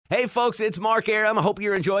Hey, folks, it's Mark Arum. I hope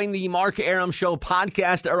you're enjoying the Mark Arum Show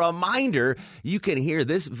podcast. A reminder, you can hear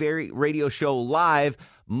this very radio show live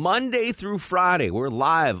Monday through Friday. We're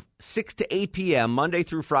live 6 to 8 p.m. Monday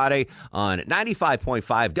through Friday on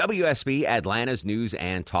 95.5 WSB, Atlanta's News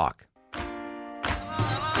and Talk.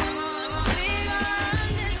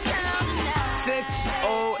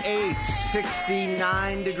 6:08,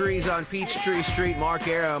 69 degrees on Peachtree Street. Mark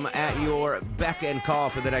Arum at your beck and call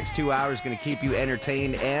for the next 2 hours. Going to keep you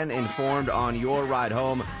entertained and informed on your ride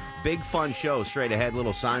home. Big fun show straight ahead.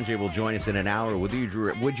 Little Sanjay will join us in an hour with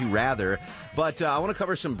Would You Rather. But I want to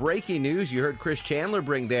cover some breaking news. You heard Chris Chandler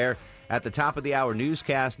bring there at the top of the hour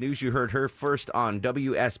newscast. News you heard her first on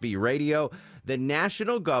WSB Radio. The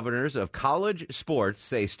national governors of college sports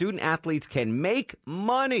say student athletes can make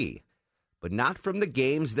money, but not from the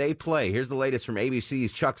games they play. Here's the latest from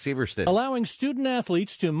ABC's Chuck Severston. Allowing student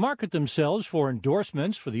athletes to market themselves for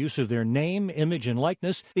endorsements for the use of their name, image, and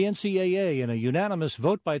likeness, the NCAA in a unanimous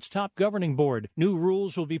vote by its top governing board. New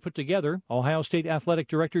rules will be put together. Ohio State Athletic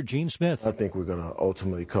Director Gene Smith. I think we're going to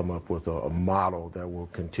ultimately come up with a model that will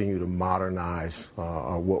continue to modernize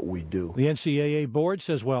what we do. The NCAA board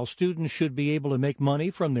says while students should be able to make money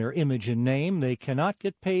from their image and name, they cannot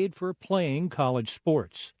get paid for playing college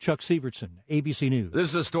sports. Chuck Severson, ABC News. This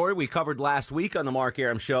is a story we covered last week on the Mark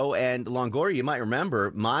Arum Show, and Longoria, you might remember,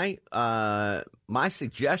 my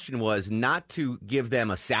suggestion was not to give them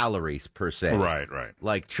a salary per se. Right.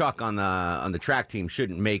 Like Chuck on the track team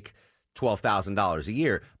shouldn't make $12,000 a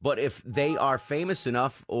year, but if they are famous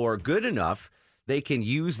enough or good enough, they can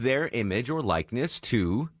use their image or likeness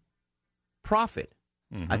to profit.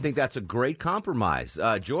 Mm-hmm. I think that's a great compromise.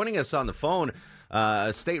 Joining us on the phone,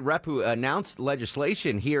 a state rep who announced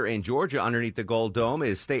legislation here in Georgia underneath the Gold Dome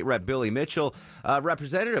is State Rep Billy Mitchell.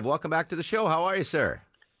 Representative, welcome back to the show. How are you, sir?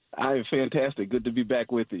 I'm fantastic. Good to be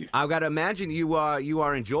back with you. I've got to imagine you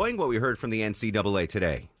are enjoying what we heard from the NCAA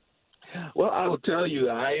today. Well, I will tell you,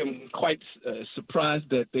 I am quite surprised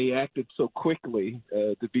that they acted so quickly,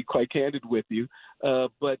 to be quite candid with you.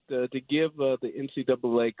 But to give the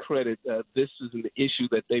NCAA credit, this is an issue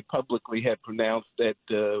that they publicly had pronounced that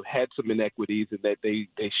had some inequities and that they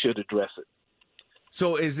should address it.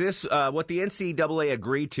 So is this what the NCAA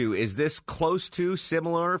agreed to? Is this close to,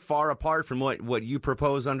 similar, far apart from what you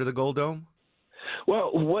propose under the Gold Dome?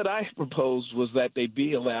 Well, what I proposed was that they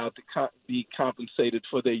be allowed to be compensated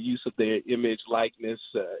for their use of their image, likeness,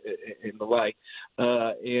 and the like.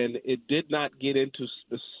 And it did not get into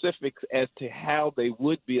specifics as to how they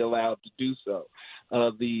would be allowed to do so.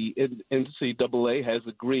 The NCAA has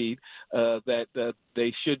agreed that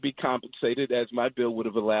they should be compensated, as my bill would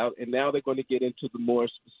have allowed, and now they're going to get into the more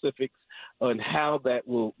specifics on how that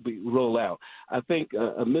will roll out. I think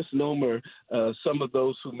a misnomer, some of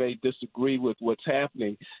those who may disagree with what's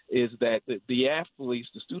happening, is that the athletes,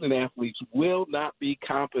 the student athletes, will not be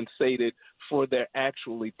compensated for their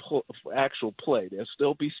actual play. There'll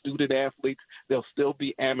still be student athletes. There'll still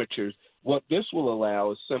be amateurs. What this will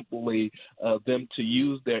allow is simply them to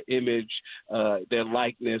use their image, their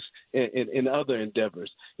likeness, in other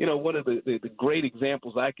endeavors. You know, one of the great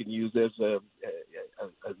examples I can use as a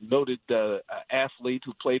noted athlete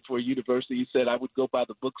who played for a university, he said, I would go by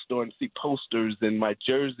the bookstore and see posters and my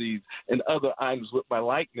jerseys and other items with my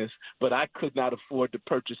likeness, but I could not afford to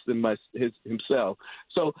purchase them himself.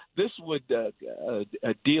 So this would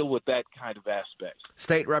deal with that kind of aspect.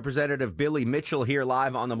 State Representative Billy Mitchell here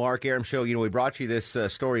live on the Mark Arum Show. You know, we brought you this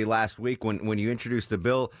story last week when you introduced the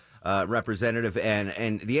bill, Representative,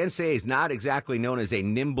 and the NCAA is not exactly known as a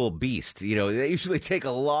nimble beast. You know, they usually take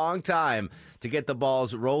a long time to get the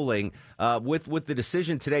balls rolling. With the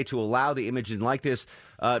decision today to allow the image and likeness,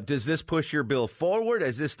 does this push your bill forward?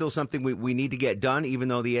 Is this still something we need to get done, even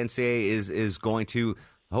though the NCAA is going to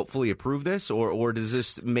hopefully approve this, or does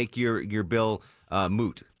this make your bill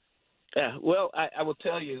moot? Yeah, well, I will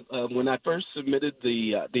tell you, when I first submitted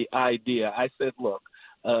the idea, I said, look,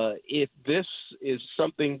 if this is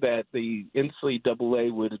something that the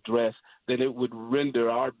NCAA would address, then it would render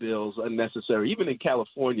our bills unnecessary. Even in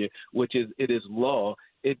California, which it is law,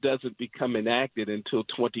 it doesn't become enacted until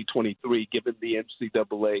 2023, giving the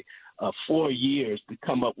NCAA 4 years to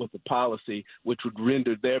come up with a policy which would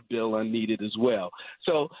render their bill unneeded as well.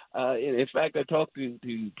 So, in fact, I talked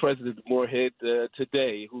to President Moorhead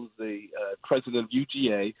today, who's the president of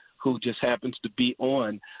UGA, who just happens to be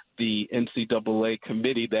on the NCAA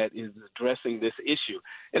committee that is addressing this issue.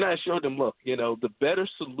 And I assured them, look, the better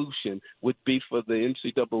solution would be for the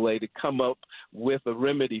NCAA to come up with a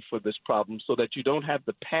remedy for this problem so that you don't have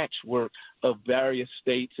the patchwork of various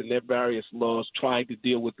states and their various laws trying to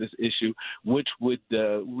deal with this issue, which would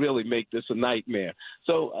really make this a nightmare.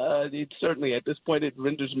 So it certainly, at this point, it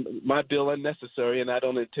renders my bill unnecessary, and I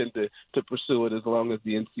don't intend to pursue it as long as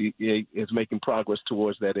the NCAA is making progress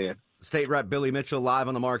towards that end. State Rep Billy Mitchell live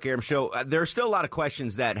on the Mark Arum Show. There are still a lot of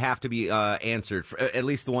questions that have to be answered, at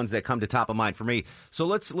least the ones that come to top of mind for me. So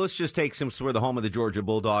let's just take, since we're the home of the Georgia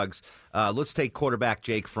Bulldogs, let's take quarterback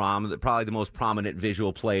Jake Fromm, probably the most prominent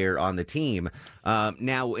visual player on the team.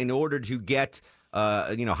 Now, in order to get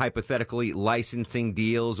hypothetically licensing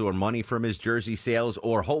deals or money from his jersey sales,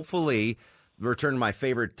 or hopefully return to my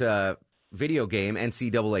favorite video game,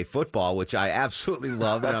 NCAA football, which I absolutely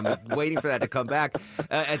love, and I'm waiting for that to come back.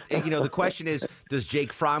 The question is, does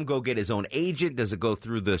Jake Fromm go get his own agent? Does it go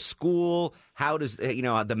through the school? How does,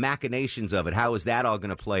 the machinations of it, how is that all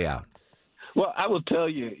going to play out? Well, I will tell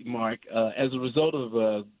you, Mark, as a result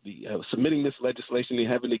of submitting this legislation and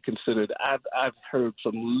having it considered, I've heard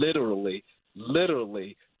from literally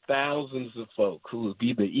thousands of folk who have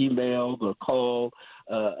either emailed or called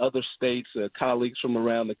other states, colleagues from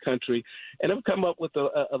around the country, and have come up with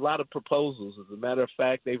a lot of proposals. As a matter of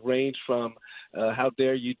fact, they've ranged from how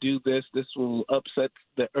dare you do this will upset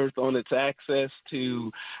the earth on its axis,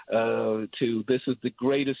 to this is the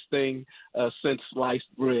greatest thing since sliced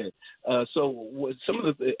bread. So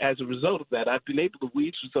as a result of that, I've been able to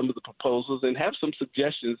weed through some of the proposals and have some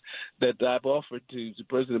suggestions that I've offered to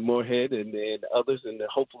President Moorhead and others, and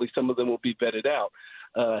hopefully some of them will be vetted out.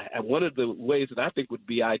 And one of the ways that I think would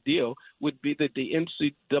be ideal would be that the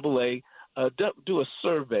NCAA do a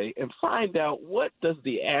survey and find out what does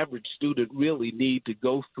the average student really need to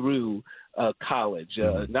go through college.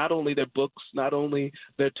 Not only their books, not only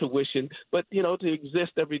their tuition, but to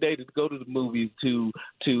exist every day, to go to the movies,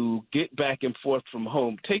 to get back and forth from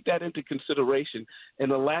home. Take that into consideration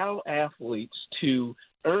and allow athletes to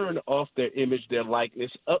earn off their image, their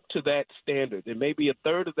likeness, up to that standard. And maybe a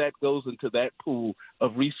third of that goes into that pool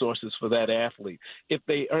of resources for that athlete. If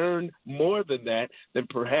they earn more than that, then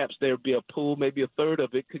perhaps there'd be a pool, maybe a third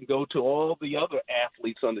of it can go to all the other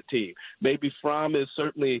athletes on the team. Maybe Fromm is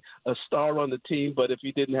certainly a star on the team, but if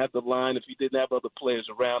he didn't have the line, if he didn't have other players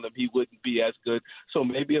around him, he wouldn't be as good. So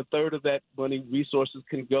maybe a third of that money, resources,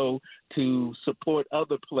 can go to support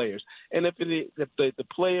other players. And if the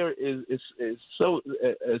player is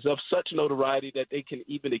of such notoriety that they can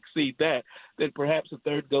even exceed that, then perhaps a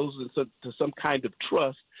third goes to some kind of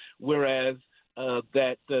trust, whereas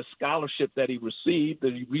that the scholarship that he received,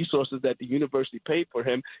 the resources that the university paid for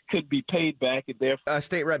him, could be paid back. And therefore,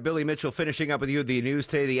 State Rep Billy Mitchell, finishing up with you, the news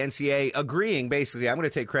today, the NCAA agreeing, basically, I'm going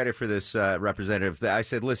to take credit for this, Representative. I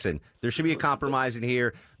said, listen, there should be a compromise in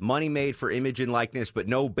here, money made for image and likeness, but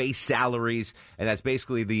no base salaries, and that's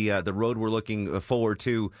basically the road we're looking forward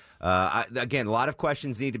to. Again, a lot of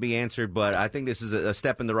questions need to be answered, but I think this is a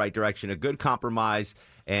step in the right direction, a good compromise.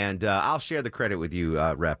 And I'll share the credit with you,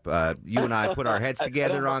 Rep. You and I put our heads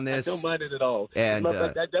together on this. I don't mind it at all. And I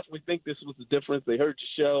definitely think this was the difference. They heard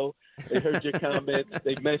your show. They heard your comments.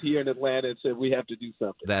 They met here in Atlanta and said, we have to do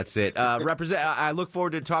something. That's it. I look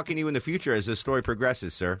forward to talking to you in the future as this story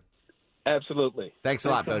progresses, sir. Absolutely. Thanks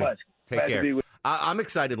a lot, so buddy. Much. Take Glad care. I'm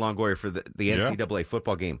excited, Longoria, for the NCAA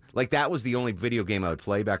football game. Like, that was the only video game I would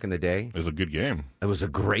play back in the day. It was a good game. It was a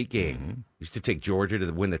great game. Mm-hmm. Used to take Georgia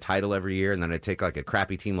to win the title every year, and then I'd take like a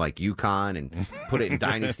crappy team like UConn and put it in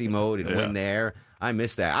dynasty mode and win there. I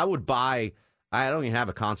miss that. I would buy. I don't even have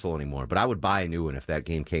a console anymore, but I would buy a new one if that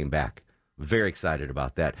game came back. Very excited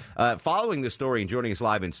about that. Following the story and joining us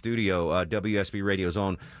live in studio, WSB Radio's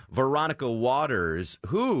own Veronica Waters,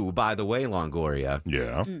 who, by the way, Longoria,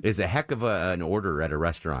 is a heck of an order at a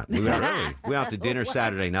restaurant. We went out to dinner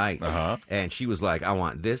Saturday night, and she was like, I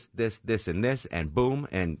want this, this, this, and this, and boom.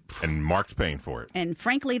 And Mark's paying for it. And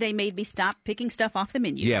frankly, they made me stop picking stuff off the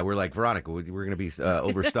menu. Yeah, we're like, Veronica, we're going to be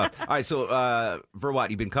overstuffed. All right, so, Verwatt,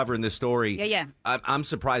 you've been covering this story. Yeah. I'm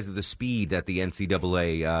surprised at the speed that the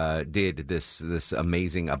NCAA did this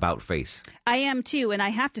amazing about face. I am too, and I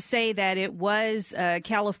have to say that it was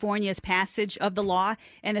California's passage of the law,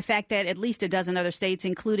 and the fact that at least a dozen other states,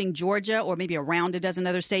 including Georgia, or maybe around a dozen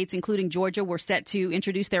other states, including Georgia, were set to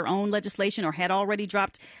introduce their own legislation or had already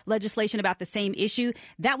dropped legislation about the same issue.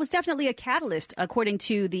 That was definitely a catalyst, according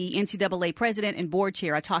to the NCAA president and board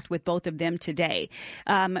chair. I talked with both of them today.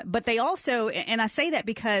 But they also, and I say that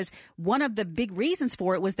because one of the big reasons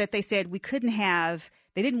for it was that they said we couldn't have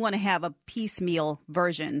They didn't want to have a piecemeal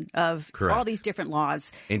version of Correct. all these different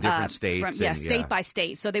laws. In different states. State by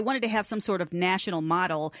state. So they wanted to have some sort of national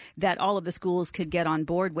model that all of the schools could get on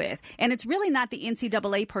board with. And it's really not the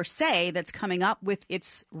NCAA per se that's coming up with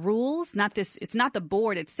its rules. It's not the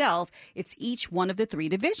board itself. It's each one of the 3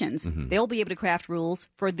 divisions. Mm-hmm. They'll be able to craft rules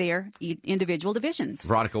for their individual divisions.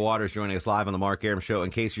 Veronica Waters joining us live on the Mark Arum Show.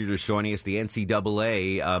 In case you're just joining us, the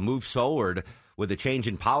NCAA moves forward with a change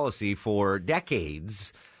in policy for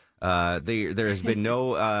decades. There has been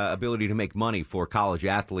no ability to make money for college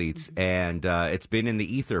athletes, and it's been in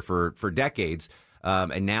the ether for decades.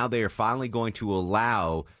 And now they are finally going to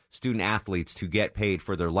allow student athletes to get paid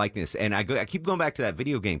for their likeness. And I keep going back to that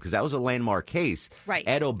video game because that was a landmark case. Right.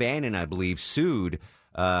 Ed O'Bannon, I believe, sued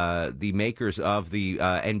the makers of the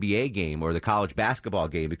NBA game or the college basketball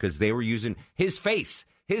game because they were using his face.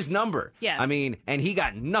 His number. Yeah. I mean, and he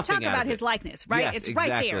got nothing Talk out about of his it. likeness, right? Yes, it's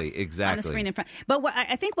exactly, right there exactly. on the screen in front. But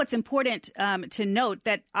I think what's important to note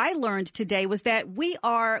that I learned today was that we've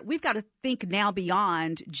got to think now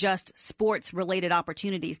beyond just sports-related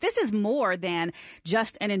opportunities. This is more than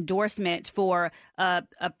just an endorsement for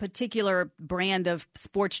a particular brand of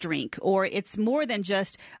sports drink, or it's more than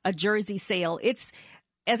just a jersey sale. It's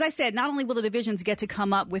as I said, not only will the divisions get to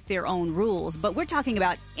come up with their own rules, but we're talking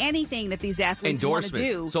about anything that these athletes want to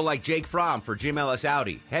do. So like Jake Fromm for Jim Ellis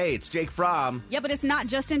Audi. Hey, it's Jake Fromm. Yeah, but it's not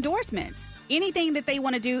just endorsements. Anything that they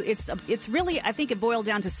want to do, it's really, I think it boiled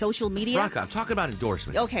down to social media. Veronica, I'm talking about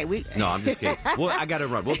endorsements. Okay. No, I'm just kidding. Well, I got to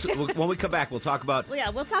run. When we come back, we'll talk about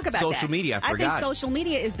we'll talk about social that. media. I forgot. think social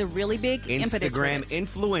media is the really big impetus for Instagram this.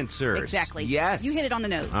 influencers. Exactly. Yes. You hit it on the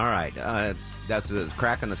nose. All right. That's a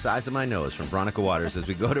crack on the size of my nose from Veronica Waters as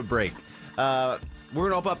we go to break. We're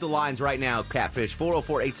going to open up the lines right now, Catfish,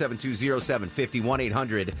 404-872-0750,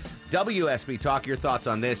 1-800-WSB. Talk your thoughts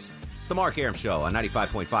on this. It's the Mark Arum Show on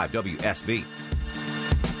 95.5 WSB.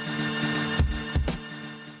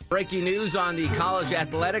 Breaking news on the college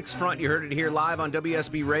athletics front. You heard it here live on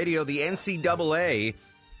WSB Radio. The NCAA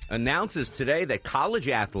announces today that college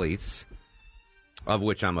athletes, of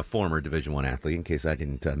which I'm a former Division I athlete, in case I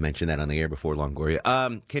didn't mention that on the air before,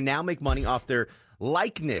 Longoria, can now make money off their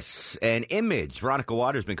likeness and image. Veronica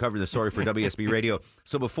Waters has been covering the story for WSB Radio.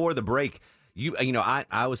 So before the break,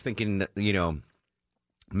 I was thinking,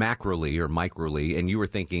 macroly or microly, and you were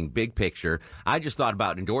thinking big picture. I just thought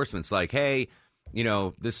about endorsements like, hey,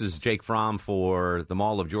 this is Jake Fromm for the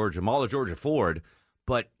Mall of Georgia Ford.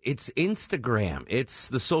 But it's Instagram. It's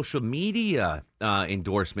the social media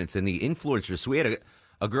endorsements and the influencers. So we had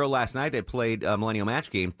a girl last night that played a Millennial Match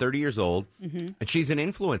Game, 30 years old, and she's an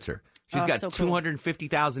influencer. She's got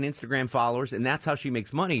 250,000 Instagram followers, and that's how she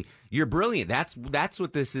makes money. You're brilliant. That's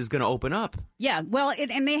what this is going to open up. Yeah, well,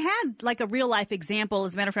 and they had like a real life example.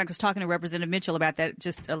 As a matter of fact, I was talking to Representative Mitchell about that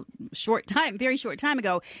just a very short time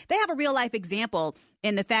ago. They have a real life example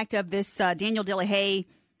in the fact of this Daniel Delahaye,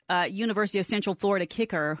 University of Central Florida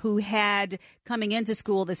kicker who had coming into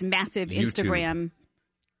school this massive Instagram,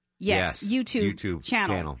 YouTube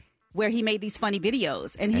channel where he made these funny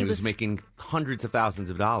videos, and he was making hundreds of thousands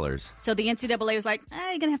of dollars. So the NCAA was like,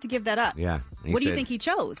 you're gonna have to give that up. Yeah. What do you think he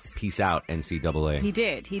chose? Peace out, NCAA. He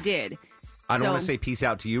did. I don't want to say peace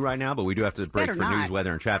out to you right now, but we do have to break for news,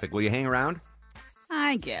 weather, and traffic. Will you hang around?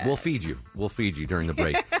 I guess. We'll feed you during the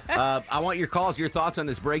break. I want your calls, your thoughts on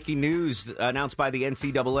this breaking news announced by the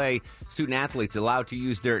NCAA. Student athletes allowed to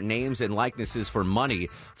use their names and likenesses for money.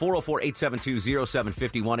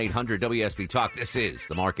 404-872-0750, 1-800-WSB Talk. This is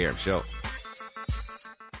the Mark Arum Show.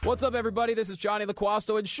 What's up, everybody? This is Johnny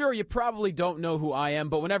LaQuasto, and sure, you probably don't know who I am,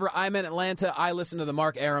 but whenever I'm in Atlanta, I listen to the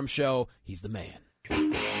Mark Arum Show. He's the man.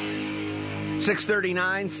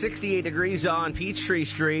 639, 68 degrees on Peachtree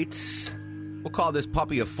Street. We'll call this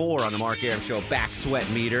puppy a 4 on the Mark Arum Show back sweat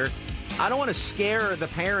meter. I don't want to scare the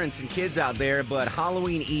parents and kids out there, but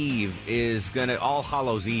Halloween Eve is going to, All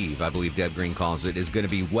Hallows Eve, I believe Deb Green calls it, is going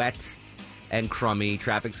to be wet and crummy.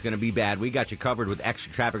 Traffic's going to be bad. We got you covered with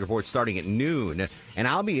extra traffic reports starting at noon. And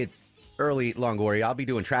I'll be at early, Longoria. I'll be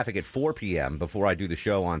doing traffic at 4 p.m. before I do the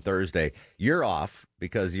show on Thursday. You're off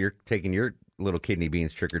because you're taking your little kidney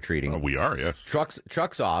beans trick-or-treating. We are, yes.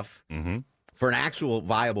 Chuck's off. Mm-hmm. For an actual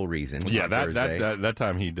viable reason. Yeah, that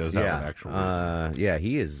time he does have an actual reason. Yeah,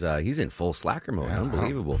 he is. He's in full slacker mode. Yeah,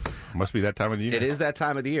 unbelievable. Must be that time of the year. It is that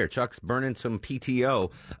time of the year. Chuck's burning some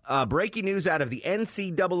PTO. Breaking news out of the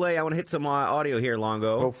NCAA. I want to hit some audio here,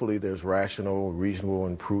 Longo. Hopefully there's rational, reasonable,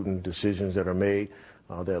 and prudent decisions that are made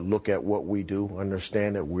that look at what we do,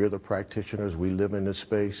 understand that we're the practitioners, we live in this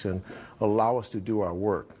space, and allow us to do our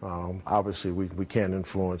work. Obviously, we can't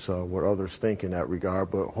influence what others think in that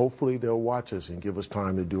regard, but hopefully they'll watch us and give us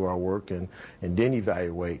time to do our work and then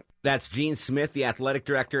evaluate. That's Gene Smith, the athletic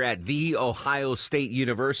director at The Ohio State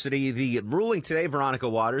University. The ruling today, Veronica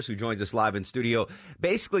Waters, who joins us live in studio,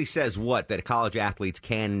 basically says what? That college athletes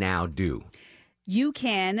can now do. You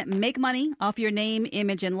can make money off your name,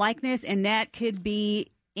 image, and likeness, and that could be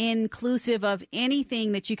inclusive of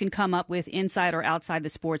anything that you can come up with inside or outside the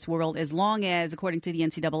sports world, as long as, according to the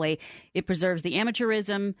NCAA, it preserves the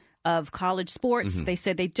amateurism of college sports. Mm-hmm. They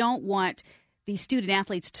said they don't want these student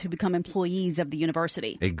athletes to become employees of the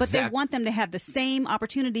university. But they want them to have the same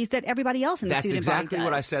opportunities that everybody else in the student body does. That's exactly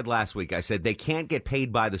what I said last week. I said they can't get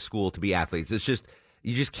paid by the school to be athletes. It's just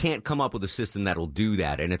you just can't come up with a system that will do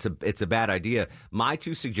that, and it's a bad idea. My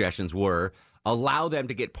two suggestions were allow them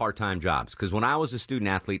to get part-time jobs, because when I was a student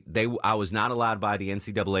athlete, I was not allowed by the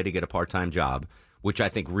NCAA to get a part-time job, which I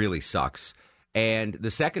think really sucks. And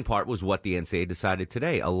the second part was what the NCAA decided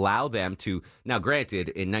today. Allow them to, now granted,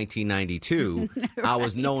 in 1992, right. I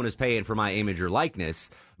was known as paying for my image or likeness,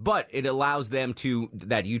 but it allows them to,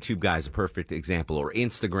 that YouTube guy is a perfect example, or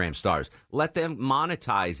Instagram stars, let them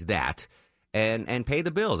monetize that and pay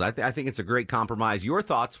the bills. I think it's a great compromise. Your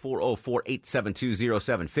thoughts,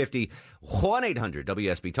 404-872-0750,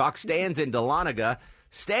 1-800-WSB-TALK. Stan's in Dahlonega.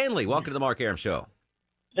 Stanley, welcome to the Mark Arum Show.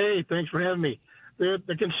 Hey, thanks for having me. The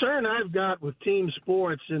concern I've got with team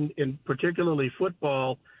sports, in particularly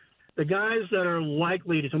football, the guys that are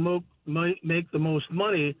likely to make the most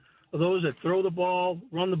money are those that throw the ball,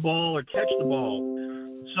 run the ball, or catch the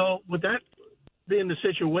ball. So with that being the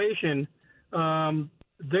situation,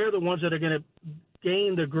 they're the ones that are going to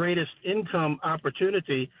gain the greatest income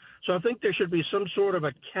opportunity. So I think there should be some sort of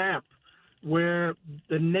a cap where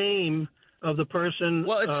the name of the person.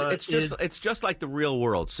 Well, it's just like the real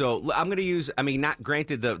world. So I'm going to use. I mean, not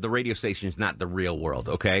granted, the radio station is not the real world,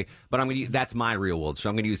 okay? But I'm going to. That's my real world. So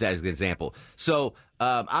I'm going to use that as an example. So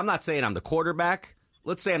I'm not saying I'm the quarterback.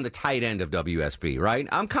 Let's say I'm the tight end of WSB, right?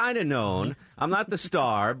 I'm kind of known. I'm not the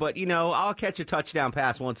star, but, I'll catch a touchdown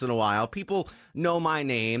pass once in a while. People know my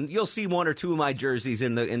name. You'll see one or two of my jerseys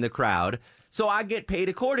in the crowd. So I get paid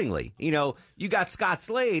accordingly. You got Scott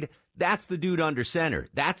Slade. That's the dude under center.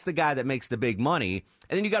 That's the guy that makes the big money.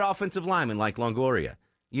 And then you got offensive linemen like Longoria.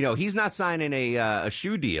 He's not signing a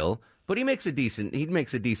shoe deal, but he makes a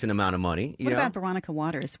decent amount of money. What about Veronica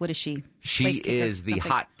Waters? What is she? She is the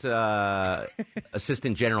hot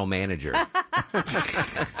assistant general manager.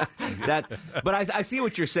 But I see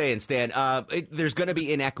what you're saying, Stan. There's going to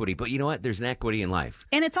be inequity, but you know what? There's an equity in life.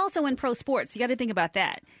 And it's also in pro sports. You got to think about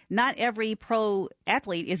that. Not every pro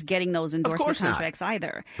athlete is getting those endorsement contracts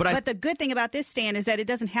either. But the good thing about this, Stan, is that it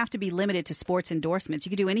doesn't have to be limited to sports endorsements. You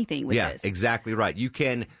can do anything with this. Yeah, exactly right. You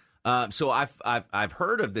can. So I've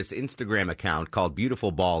heard of this Instagram account called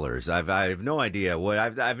Beautiful Ballers. I have no idea what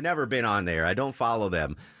I've never been on there. I don't follow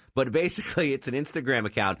them, but basically it's an Instagram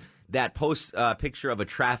account that posts a picture of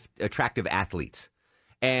attractive athletes.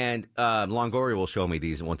 And Longoria will show me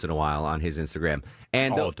these once in a while on his Instagram,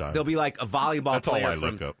 and they'll be like a volleyball player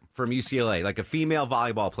from UCLA, like a female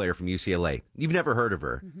volleyball player from UCLA. You've never heard of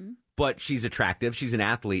her, but she's attractive. She's an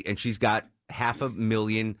athlete, and she's got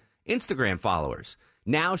 500,000 Instagram followers.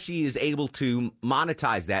 Now she is able to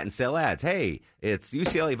monetize that and sell ads. Hey, it's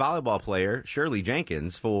UCLA volleyball player Shirley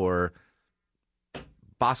Jenkins for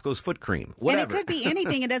Bosco's foot cream. Whatever. And it could be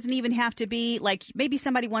anything. It doesn't even have to be like maybe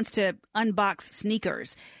somebody wants to unbox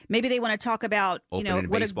sneakers. Maybe they want to talk about, what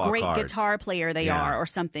a great guitar player they are or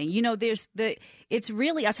something. It's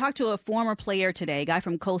really, I talked to a former player today, a guy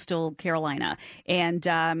from Coastal Carolina, and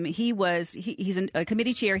he's a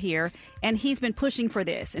committee chair here, and he's been pushing for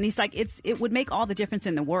this. And he's like, it would make all the difference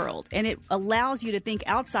in the world. And it allows you to think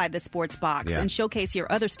outside the sports box and showcase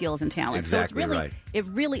your other skills and talents. Exactly, so it's really, it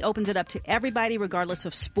really opens it up to everybody, regardless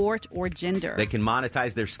of sport or gender. They can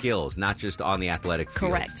monetize their skills, not just on the athletic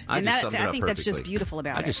field. Correct. I think that's just beautiful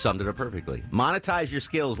about it. I just summed it up perfectly. Monetize your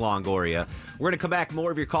skills, Longoria. We're going to come back. More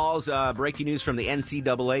of your calls. Breaking news from the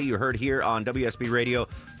NCAA. You heard here on WSB Radio.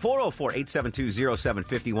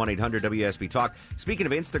 404-872-0750, 1-800-WSB-TALK. Speaking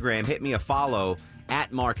of Instagram, hit me a follow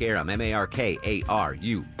at Mark Arum,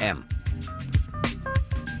 MarkArum.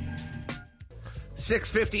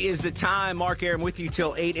 6:50 is the time. Mark Arum with you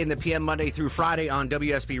till 8 in the p.m. Monday through Friday on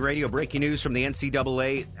WSB Radio. Breaking news from the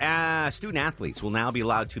NCAA. Student athletes will now be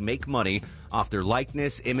allowed to make money off their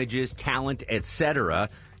likeness, images, talent, etc.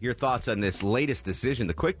 Your thoughts on this latest decision,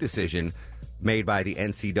 the quick decision made by the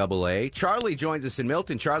NCAA. Charlie joins us in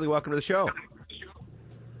Milton. Charlie, welcome to the show.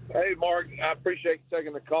 Hey, Mark. I appreciate you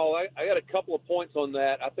taking the call. I got a couple of points on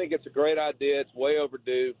that. I think it's a great idea. It's way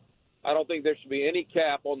overdue. I don't think there should be any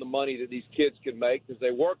cap on the money that these kids can make because they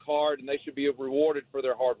work hard and they should be rewarded for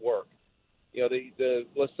their hard work.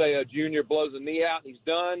 Let's say a junior blows a knee out and he's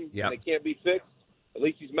done and it can't be fixed. At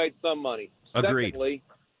least he's made some money. Agreed.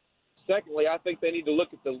 Secondly, I think they need to look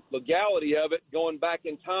at the legality of it going back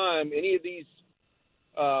in time. Any of these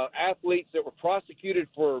athletes that were prosecuted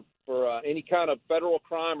for any kind of federal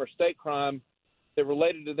crime or state crime that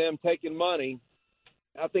related to them taking money,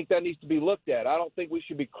 I think that needs to be looked at. I don't think we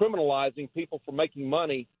should be criminalizing people for making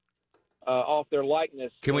money off their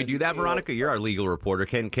likeness. Can we do that, Veronica? You're our legal reporter.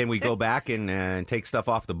 Can we go back and take stuff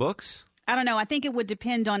off the books? I don't know. I think it would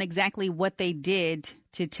depend on exactly what they did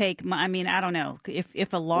to take. I mean, I don't know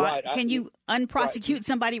if a law. Right. Can you unprosecute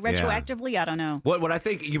somebody retroactively? Yeah. I don't know. What I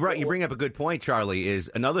think you bring up a good point, Charlie.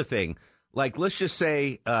 Is another thing. Like, let's just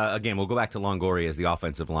say, again, we'll go back to Longoria as the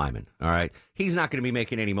offensive lineman, all right? He's not going to be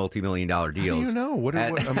making any multi-million-dollar deals. How do you know?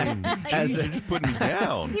 You're just putting me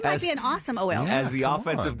down. He might be an awesome OL. As the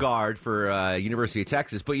offensive guard for University of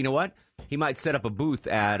Texas. But you know what? He might set up a booth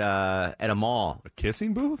at a mall. A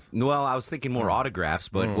kissing booth? Well, I was thinking more autographs,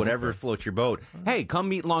 but whatever floats your boat. Hey, come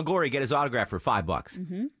meet Longoria, get his autograph for $5.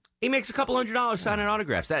 Mm-hmm. He makes a couple $100 signing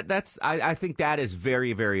autographs. I think that is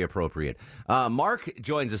very, very appropriate. Mark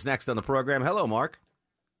joins us next on the program. Hello, Mark.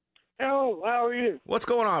 Hello, how are you? What's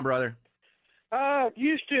going on, brother? I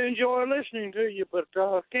used to enjoy listening to you, but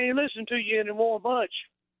can't listen to you anymore much.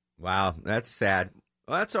 Wow, that's sad.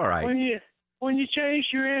 Well, that's all right. When you changed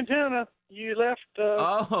your antenna, you left.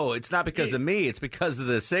 It's not because of me. It's because of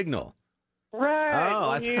the signal. Right.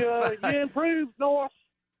 Oh, you improved north,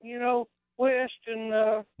 west and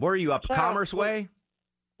where are you, up south. Commerce Way?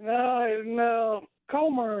 No,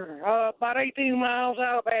 Comer, about 18 miles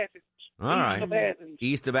out of Athens. All right.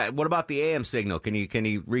 East of Athens. What about the AM signal? Can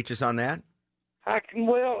you reach us on that? I can.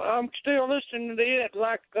 Well, I'm still listening to it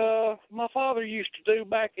like my father used to do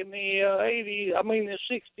back in the 80s. I mean the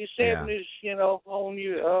 60s, 70s. Yeah. On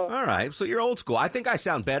you. All right. So you're old school. I think I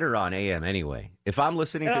sound better on AM anyway. If I'm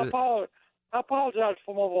listening to. I apologize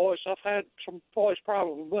for my voice. I've had some voice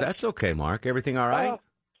problems. But, that's okay, Mark. Everything all right?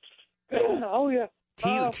 Oh, yeah.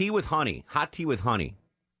 Tea with honey. Hot tea with honey.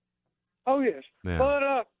 Oh, yes. Yeah.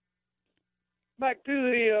 But back to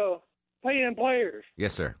the paying players.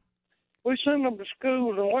 Yes, sir. We send them to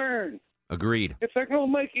school to learn. Agreed. If they're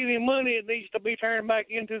going to make any money, it needs to be turned back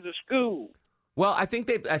into the school. Well, I think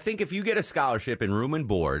if you get a scholarship in room and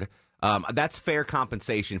board, that's fair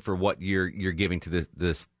compensation for what you're giving to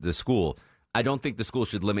the school. I don't think the school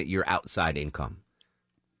should limit your outside income.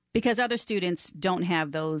 Because other students don't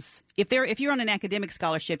have those. If you're on an academic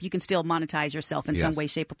scholarship, you can still monetize yourself in some way,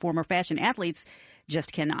 shape, or form or fashion. Athletes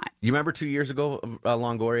just cannot. You remember 2 years ago,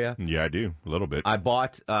 Longoria? Yeah, I do. A little bit. I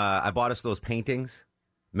bought us those paintings.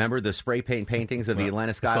 Remember the spray paint paintings of the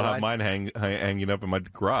Atlanta skyline? I still have mine hanging up in my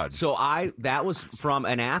garage. So that was from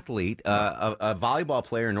an athlete, a volleyball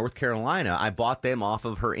player in North Carolina. I bought them off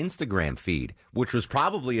of her Instagram feed, which was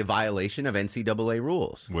probably a violation of NCAA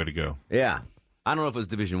rules. Way to go. Yeah. I don't know if it was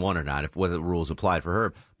Division I or not, whether the rules applied for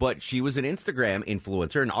her, but she was an Instagram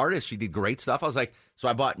influencer, an artist. She did great stuff. I was like, so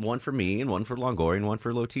I bought one for me and one for Longoria and one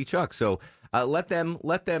for Low T Chuck. So let them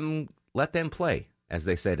play, as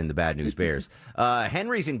they said in the Bad News Bears.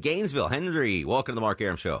 Henry's in Gainesville. Henry, welcome to the Mark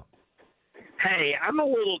Arum Show. Hey, I'm a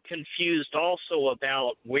little confused also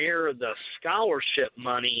about where the scholarship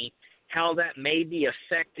money, how that may be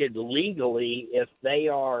affected legally if they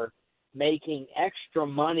are making extra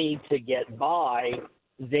money to get by.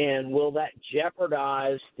 Then will that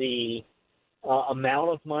jeopardize the amount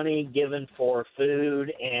of money given for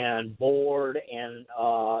food and board and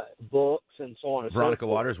books and so on and Veronica so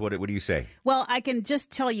forth? Waters, what do you say? Well, I can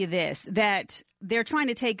just tell you this, that they're trying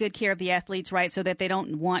to take good care of the athletes, right, so that they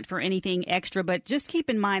don't want for anything extra. But just keep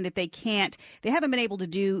in mind that they haven't been able to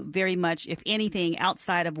do very much, if anything,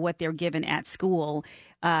 outside of what they're given at school.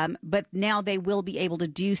 But now they will be able to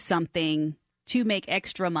do something to make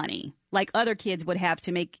extra money, like other kids would have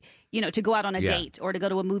to make, to go out on a date or to go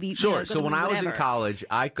to a movie. Sure. So when I was in college,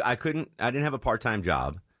 I didn't have a part-time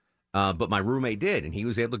job, but my roommate did, and he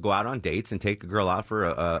was able to go out on dates and take a girl out for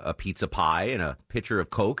a pizza pie and a pitcher of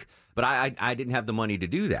Coke. But I didn't have the money to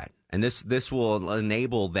do that. And this will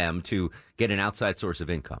enable them to get an outside source of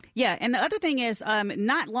income. Yeah, and the other thing is,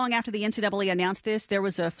 not long after the NCAA announced this, there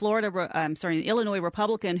was an Illinois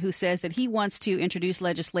Republican who says that he wants to introduce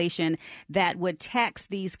legislation that would tax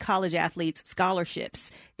these college athletes' scholarships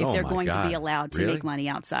if they're going to be allowed to make money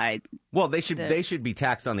outside. Well, they should be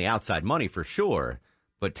taxed on the outside money for sure,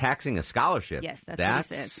 but taxing a scholarship, yes, that's what he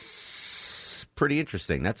says. Pretty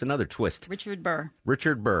interesting. That's another twist. Richard Burr.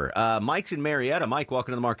 Mike's in Marietta. Mike,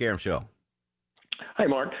 welcome to the Mark Arum Show. Hi,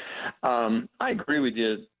 Mark. I agree with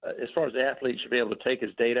you as far as the athlete should be able to take his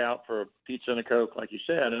date out for a pizza and a Coke, like you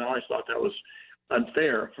said, and I always thought that was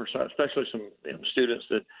unfair for especially some students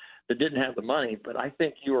that that didn't have the money. But I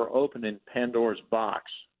think you are opening Pandora's box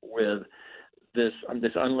with this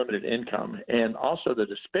unlimited income, and also the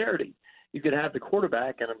disparity. You could have the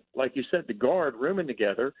quarterback and, like you said, the guard rooming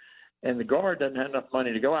together, and the guard doesn't have enough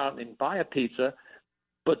money to go out and buy a pizza,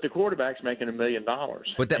 but the quarterback's making $1 million.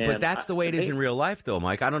 But that's the way it is in real life, though,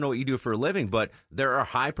 Mike. I don't know what you do for a living, but there are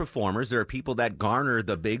high performers. There are people that garner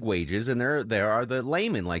the big wages, and there are the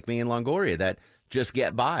laymen like me in Longoria that just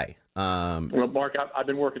get by. Well, Mark, I've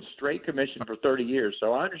been working straight commission for 30 years,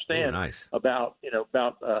 so I understand about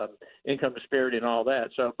income disparity and all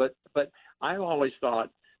that. So, but I always thought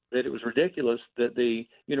that it was ridiculous that the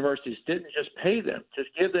universities didn't just pay them, just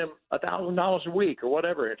give them $1,000 a week or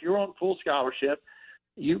whatever. If you're on full scholarship,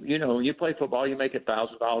 you play football, you make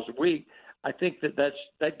 $1,000 a week. I think that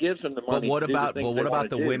gives them the money. But what about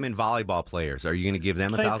the women volleyball players? Are you going to give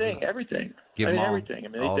them $1,000? Same thing, everything. Give them all, everything.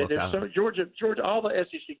 Georgia, all the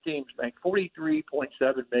SEC teams make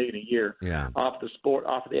 $43.7 million a year off the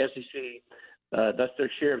SEC. That's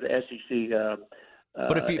their share of the SEC.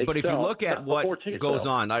 But if you look at what goes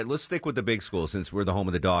on, all right, let's stick with the big school since we're the home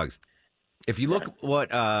of the Dogs. If you look at what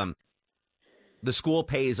the school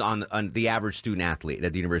pays on the average student athlete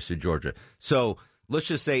at the University of Georgia, so let's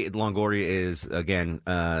just say Longoria is again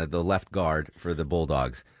the left guard for the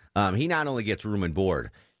Bulldogs. He not only gets room and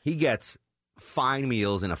board, he gets fine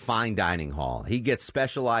meals in a fine dining hall. He gets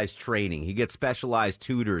specialized training. He gets specialized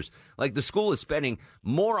tutors. Like the school is spending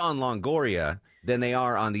more on Longoria than they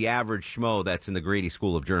are on the average schmo that's in the Grady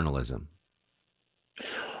School of Journalism.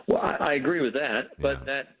 Well, I agree with that, but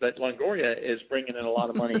that Longoria is bringing in a lot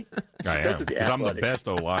of money. I am, because I'm the best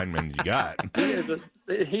O-lineman you got. He's a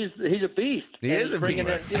beast. He is a beast. He's filling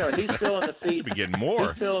the seats. Be getting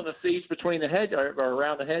more. He's filling the seats between the hedge or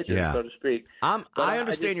around the hedges, so to speak. I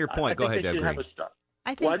understand your point. Go ahead, Deb Green.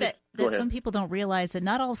 I think that some people don't realize that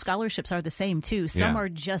not all scholarships are the same, too. Some are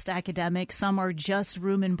just academic. Some are just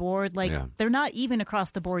room and board. They're not even across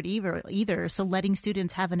the board either. So letting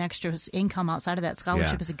students have an extra income outside of that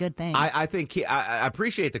scholarship is a good thing. I think I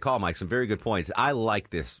appreciate the call, Mike. Some very good points. I like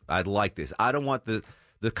this. I don't want the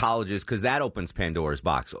colleges, because that opens Pandora's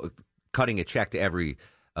box, cutting a check to every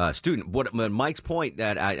student. What Mike's point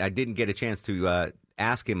that I didn't get a chance to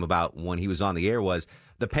ask him about when he was on the air was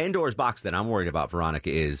the Pandora's box that I'm worried about,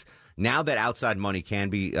 Veronica, is now that outside money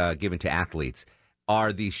can be given to athletes,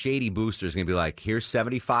 are these shady boosters going to be like, here's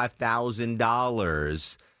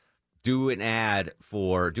 $75,000, do an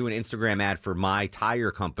Instagram ad for my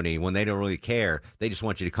tire company when they don't really care. They just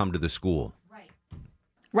want you to come to the school.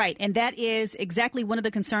 Right, and that is exactly one of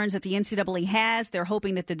the concerns that the NCAA has. They're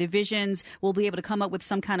hoping that the divisions will be able to come up with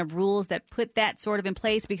some kind of rules that put that sort of in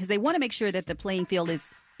place, because they want to make sure that the playing field is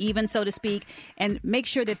even, so to speak, and make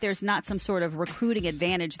sure that there's not some sort of recruiting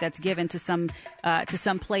advantage that's given to some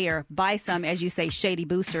player by some, as you say, shady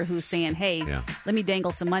booster who's saying, hey, let me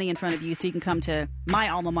dangle some money in front of you so you can come to my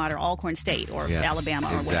alma mater, Alcorn State or Alabama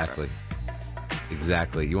or whatever.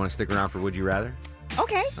 Exactly. You want to stick around for Would You Rather?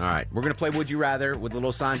 Okay. All right. We're going to play Would You Rather with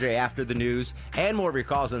little Sanjay after the news and more of your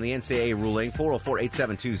calls on the NCAA ruling,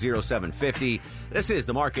 404-872-0750. This is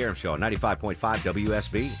the Mark Arum Show on 95.5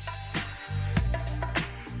 WSB.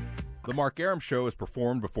 The Mark Arum Show is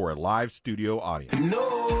performed before a live studio audience.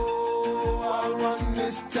 No, I run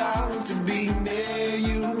this town to be near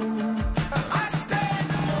you. I stand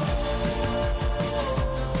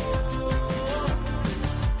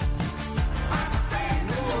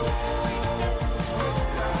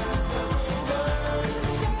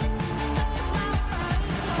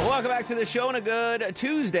Welcome back to the show and a good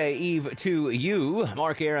Tuesday Eve to you.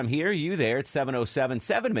 Mark Arum here, you there. It's 7:07,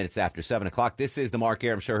 7 minutes after 7 o'clock. This is the Mark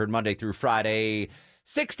Arum Show, heard Monday through Friday,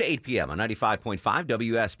 6 to 8 p.m. on 95.5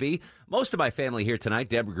 WSB. Most of my family here tonight.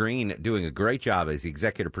 Deb Green doing a great job as the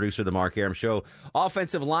executive producer of the Mark Arum Show.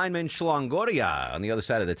 Offensive lineman Longoria on the other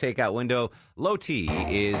side of the takeout window. Loti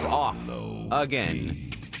is off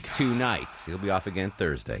again tonight. He'll be off again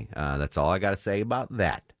Thursday. That's all I got to say about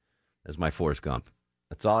that. That's my Forrest Gump.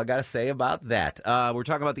 That's all I got to say about that. We're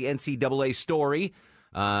talking about the NCAA story,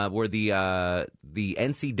 where the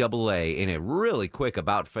NCAA, in a really quick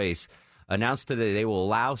about-face, announced today they will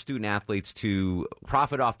allow student-athletes to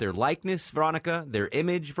profit off their likeness, Veronica, their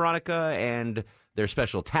image, Veronica, and their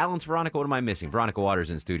special talents, Veronica. What am I missing? Veronica Waters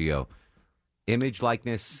in studio. Image,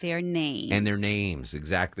 likeness. Their names. And their names.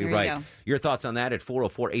 Exactly there right. Your thoughts on that at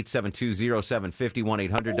 404-872-0750,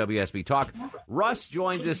 1-800-WSB Talk. Russ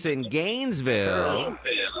joins us in Gainesville.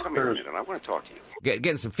 Come here a minute. I want to talk to you.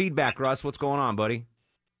 Getting some feedback, Russ. What's going on, buddy?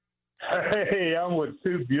 Hey, I'm with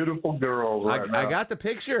two beautiful girls right now. I got the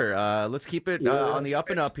picture. Let's keep it on the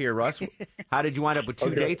up and up here, Russ. How did you wind up with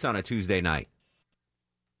two dates on a Tuesday night?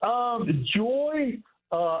 Joy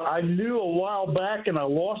I knew a while back, and I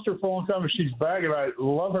lost her for a long time, and she's back, and I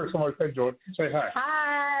love her so much. Hey, Joy. Say hi.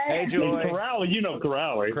 Hi. Hey, Joy. Corrali, you know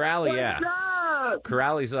Corali. Corali, yeah.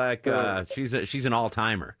 Corali's like she's an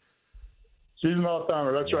all-timer. She's an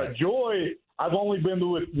all-timer. That's right. Joy, I've only been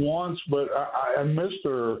to it once, but I missed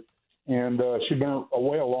her, and she's been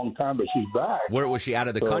away a long time, but she's back. Where was she? Out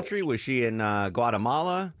of the country? Was she in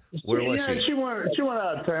Guatemala? Where was she? She went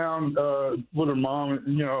out of town with her mom,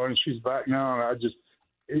 and she's back now. And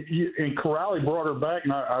and Corali brought her back,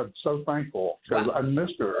 and I'm so thankful because I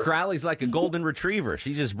missed her. Corali's like a golden retriever.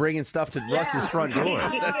 She's just bringing stuff to Russ's front door.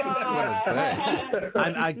 That's what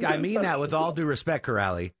I'm saying. I mean that with all due respect,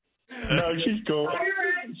 Corali. No, she's cool.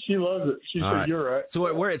 She loves it. She said, "You're right."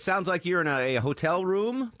 So where it sounds like you're in a hotel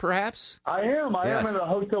room, perhaps? I am. I am in a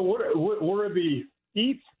hotel. We're at the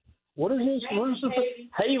Eats. What is this?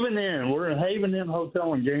 Haven Inn. We're in Haven Inn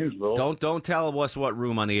Hotel in Gainesville. Don't tell us what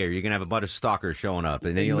room on the air. You're gonna have a bunch of stalkers showing up,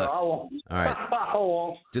 and then you'll. No, I won't. All right. I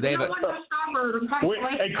won't. Do they have a?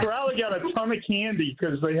 Hey, Corali got a ton of candy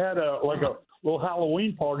because they had a little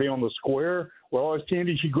Halloween party on the square with all this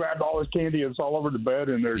candy. She grabbed all this candy. It's all over the bed,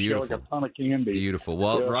 and there's like a ton of candy. Beautiful.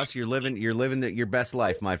 Well, Russ, you're living your best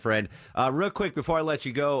life, my friend. Real quick before I let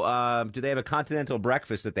you go, do they have a continental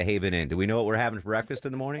breakfast at the Haven Inn? Do we know what we're having for breakfast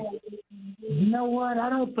in the morning? You know what? I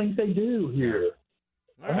don't think they do here.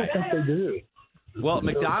 I don't think they do. Well,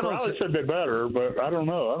 McDonald's probably said they better, but I don't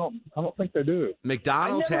know. I don't think they do.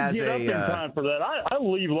 McDonald's I never has get up in time for that. I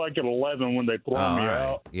leave like at 11 when they pull me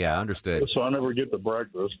out. Yeah, understood. So I never get the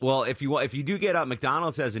breakfast. Well, if you do get up,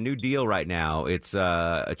 McDonald's has a new deal right now. It's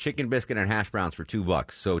a chicken biscuit and hash browns for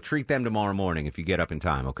 $2. So treat them tomorrow morning if you get up in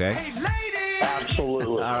time. Okay. Hey, ladies!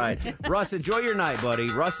 Absolutely. All right, Russ, enjoy your night, buddy.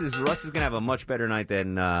 Russ is gonna have a much better night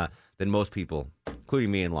than most people,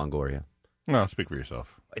 including me in Longoria. No, speak for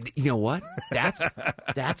yourself. You know what?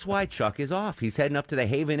 That's why Chuck is off. He's heading up to the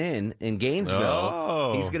Haven Inn in Gainesville.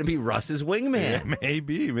 Oh. He's going to be Russ's wingman. Yeah,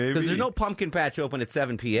 maybe. Because there's no pumpkin patch open at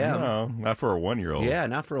 7 p.m. No, not for a 1-year-old. Yeah,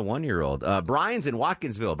 not for a 1-year-old. Brian's in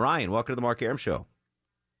Watkinsville. Brian, welcome to the Mark Arum Show.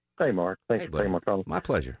 Hey, Mark. Thanks for taking my call. My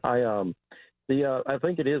pleasure. I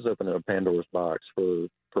think it is opening a Pandora's box for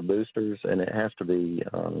boosters, and it has to be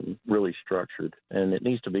really structured, and it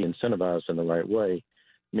needs to be incentivized in the right way,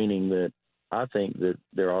 meaning that I think that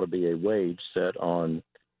there ought to be a wage set on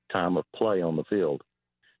time of play on the field.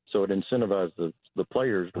 So it incentivizes the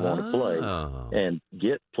players to want to play and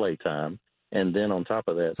get play time. And then on top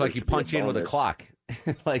of that, it's like you punch in with a clock.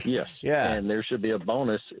 Yes. Yeah. And there should be a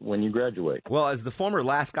bonus when you graduate. Well, as the former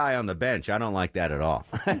last guy on the bench, I don't like that at all.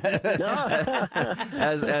 Well,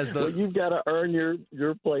 you've got to earn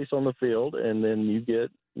your place on the field, and then you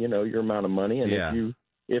get, your amount of money. And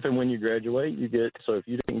if and when you graduate, you get, so if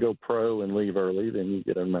you didn't go pro and leave early, then you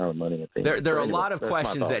get an amount of money at the end. There are a lot of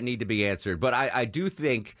questions that need to be answered, but I do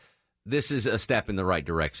think this is a step in the right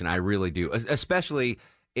direction. I really do. Especially,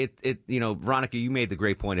 Veronica, you made the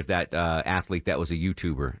great point of that athlete that was a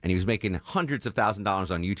YouTuber, and he was making hundreds of thousands of dollars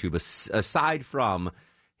on YouTube. Aside from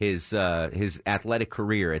his athletic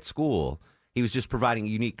career at school, he was just providing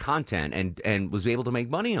unique content and was able to make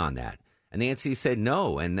money on that. And the NCAA said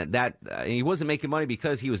no, and that he wasn't making money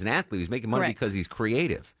because he was an athlete. He was making money because he's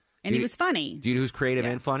creative. And he was funny. Do you know who's creative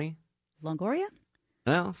and funny? Longoria?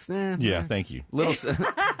 Well, yeah, thank you. Little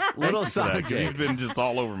Sanjay. You've been just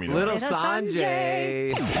all over me now. Little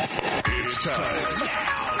Sanjay. It's time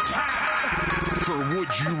for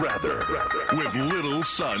Would You Rather with Little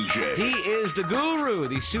Sanjay. He is the guru,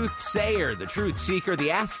 the soothsayer, the truth seeker, the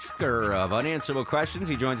asker of unanswerable questions.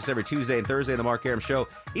 He joins us every Tuesday and Thursday on the Mark Arum Show.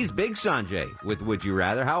 He's Big Sanjay with Would You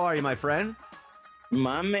Rather. How are you, my friend?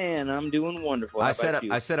 My man, I'm doing wonderful. I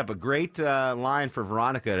set up a great line for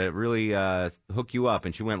Veronica to really hook you up,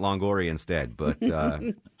 and she went Longoria instead. But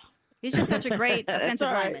he's just such a great offensive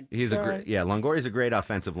lineman. Longoria's a great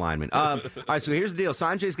offensive lineman. All right, so here's the deal.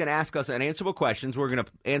 Sanjay's going to ask us unanswerable questions. We're going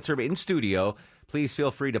to answer them in studio. Please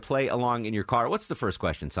feel free to play along in your car. What's the first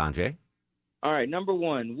question, Sanjay? All right, number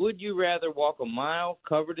one, would you rather walk a mile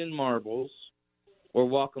covered in marbles or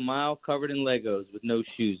walk a mile covered in Legos with no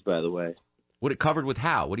shoes, by the way? What it covered with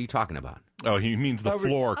how? What are you talking about? Oh, he means the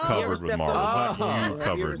floor covered with marbles, not you covered.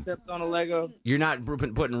 Have you ever stepped on a Lego? You're not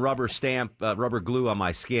putting rubber glue on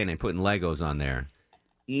my skin and putting Legos on there.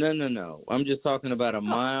 No. I'm just talking about a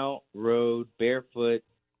mile road, barefoot,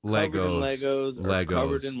 Legos,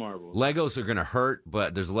 covered in marbles. Legos are going to hurt,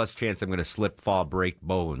 but there's less chance I'm going to slip, fall, break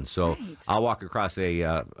bones. So I'll walk across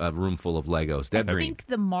a room full of Legos. I think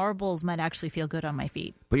the marbles might actually feel good on my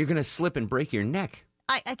feet. But you're going to slip and break your neck.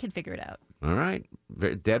 I can figure it out. All right.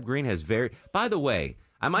 Deb Green has By the way,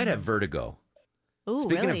 I might have vertigo. Ooh,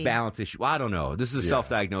 Speaking really? of balance issue, I don't know. This is a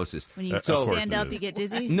self-diagnosis. When you stand up, you get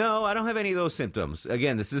dizzy? No, I don't have any of those symptoms.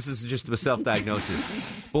 Again, this is just a self-diagnosis.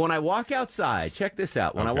 But when I walk outside, check this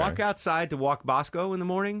out. When I walk outside to walk Bosco in the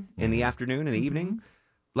morning, in the afternoon, in the evening,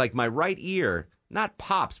 like my right ear, not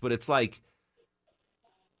pops, but it's like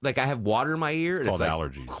I have water in my ear. It's called like,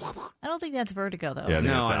 allergies. I don't think that's vertigo, though. Yeah, I think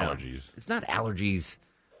no, it's allergies. It's not allergies.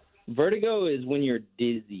 Vertigo is when you're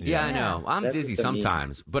dizzy. Yeah, I know. I'm That's dizzy what that means.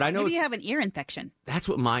 sometimes, but I know Maybe you have an ear infection. that's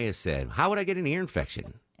what Maya said. How would I get an ear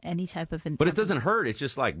infection? Any type of But it doesn't hurt. It's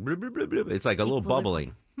just like blub, blub, blub, blub. It's like a little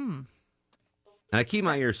bubbling. And I keep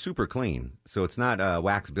my ears super clean, so it's not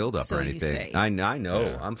wax buildup So or you anything. say. I know.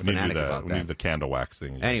 Yeah. I'm We need to do fanatic the- about we that. need the candle wax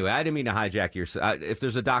thing. Anyway, I didn't mean to hijack your. If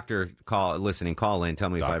there's a doctor listening, call in. Tell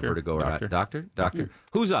me if I have vertigo or not. Doctor.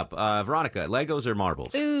 Who's up? Veronica, Legos or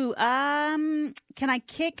marbles? Ooh, can I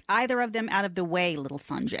kick either of them out of the way, little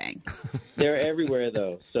Sanjay? They're everywhere,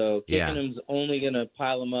 though. So kicking Yeah. them's only going to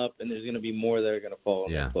pile them up, and there's going to be more that are going to fall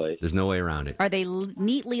in their place. There's no way around it. Are they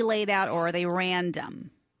neatly laid out or are they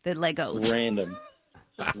random? The Legos. Random.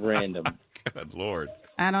 Random. Good Lord.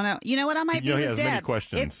 I don't know. You know what? I might be he with has Deb. many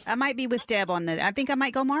questions. I might be with Deb on the. I think I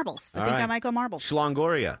might go marbles. I might go marbles.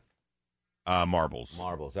 Schlongoria. Marbles.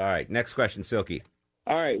 Marbles. All right. Next question, Silky.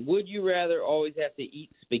 All right. Would you rather always have to eat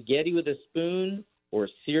spaghetti with a spoon or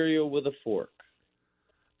cereal with a fork?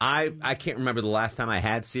 I can't remember the last time I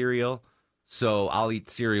had cereal, so I'll eat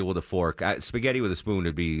cereal with a fork. Spaghetti with a spoon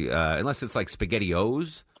would be, unless it's like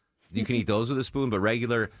SpaghettiOs, you can eat those with a spoon, but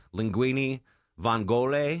regular linguine,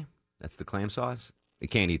 vongole, that's the clam sauce, you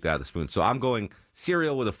can't eat that with a spoon. So I'm going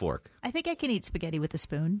cereal with a fork. I think I can eat spaghetti with a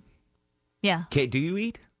spoon. Yeah. Okay, do you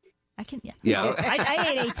eat? I can, yeah. Yeah.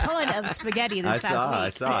 I ate a ton of spaghetti this past week. I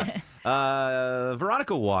saw it.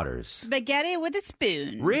 Veronica Waters. Spaghetti with a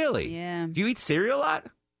spoon. Really? Yeah. Do you eat cereal a lot?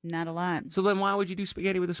 Not a lot. So then why would you do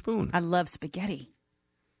spaghetti with a spoon? I love spaghetti.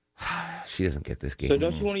 She doesn't get this game. So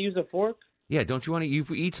don't you want to use a fork? Yeah, don't you want to? You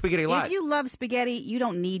eat spaghetti a lot. If you love spaghetti, you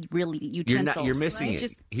don't need really utensils. You're missing right?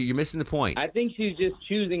 it. You're missing the point. I think she's just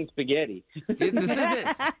choosing spaghetti.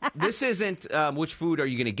 This isn't which food are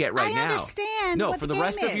you going to get right now. I understand. No, what for the game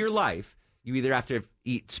rest of is. your life, you either have to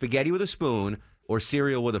eat spaghetti with a spoon or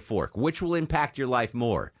cereal with a fork. Which will impact your life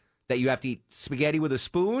more? That you have to eat spaghetti with a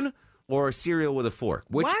spoon or cereal with a fork?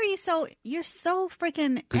 Which, Why are you're so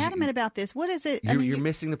freaking adamant about this? What is it? You're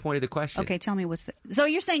missing the point of the question. Okay, tell me so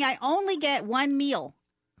you're saying I only get one meal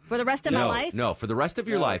for the rest of my life? No, for the rest of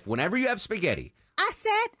your life, whenever you have spaghetti.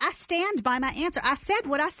 I stand by my answer. I said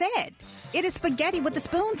what I said. It is spaghetti with a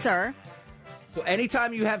spoon, sir. So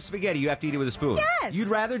anytime you have spaghetti, you have to eat it with a spoon. Yes. You'd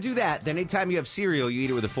rather do that than anytime you have cereal, you eat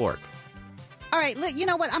it with a fork. All right, look, you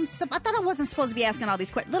know what? I thought I wasn't supposed to be asking all these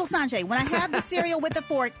questions. Little Sanjay, when I have the cereal with the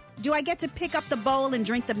fork, do I get to pick up the bowl and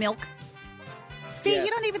drink the milk? See, you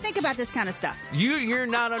don't even think about this kind of stuff. You're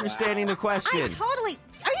not understanding the question. I totally.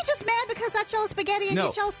 Are you just mad because I chose spaghetti and you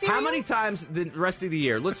chose cereal? How many times the rest of the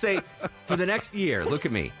year? Let's say for the next year, look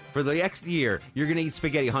at me. For the next year, you're going to eat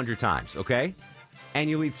spaghetti 100 times, okay? And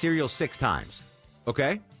you'll eat cereal 6 times,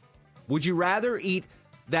 okay? Would you rather eat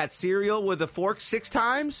that cereal with a fork 6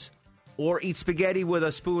 times or eat spaghetti with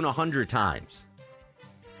a spoon 100 times?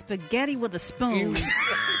 Spaghetti with a spoon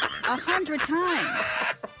 100 times.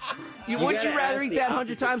 Wouldn't you rather eat that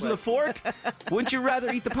 100 times with a fork? Wouldn't you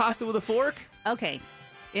rather eat the pasta with a fork? Okay.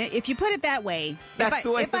 If you put it that way, That's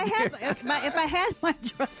the way. If I had my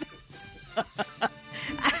druthers.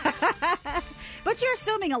 But you're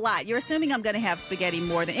assuming a lot. You're assuming I'm going to have spaghetti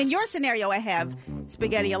more than in your scenario. I have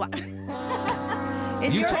spaghetti a lot.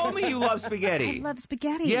 You told me you love spaghetti. I love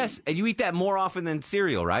spaghetti. Yes, and you eat that more often than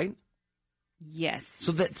cereal, right? Yes.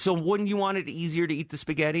 So wouldn't you want it easier to eat the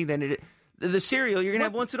spaghetti than the cereal? You're gonna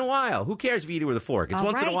have once in a while. Who cares if you eat it with a fork? It's All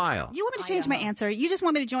once in a right. while. You want me to change my answer? You just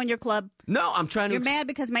want me to join your club? No, I'm trying to. You're mad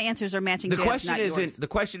because my answers are matching. The Deb's, question not isn't. yours. The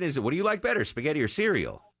question isn't. What do you like better, spaghetti or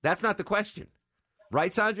cereal? That's not the question,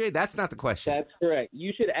 right, Sanjay? That's not the question. That's correct.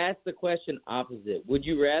 You should ask the question opposite. Would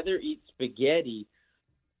you rather eat spaghetti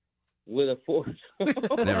with a fork?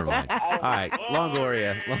 Never mind. All right,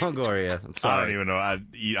 Longoria. I'm sorry. I don't even know. I'm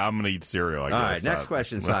going to eat cereal, I guess. All right, next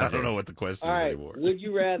question, Sanjay. I don't know what the question All is right. anymore. Would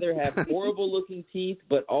you rather have horrible-looking teeth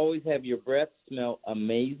but always have your breath smell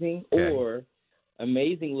amazing, Okay. or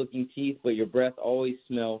amazing-looking teeth but your breath always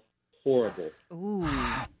smell horrible? Ooh.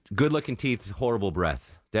 Good-looking teeth, horrible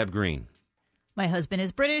breath. Deb Green. My husband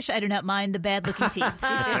is British. I do not mind the bad-looking teeth.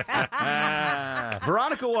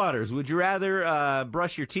 Veronica Waters, would you rather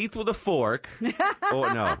brush your teeth with a fork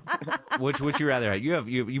or no? Which would you rather have?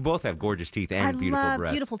 You both have gorgeous teeth and I beautiful love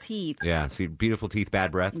breath. beautiful teeth. Yeah, see, beautiful teeth,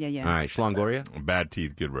 bad breath. Yeah. All right, Schlongoria. Bad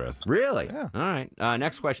teeth, good breath. Really? Yeah. All right.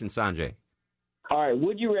 Next question, Sanjay. All right,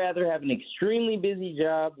 would you rather have an extremely busy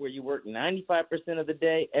job where you work 95% of the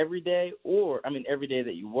day every day, every day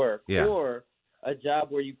that you work, or a job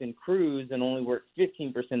where you can cruise and only work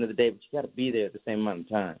 15% of the day, but you got to be there at the same amount of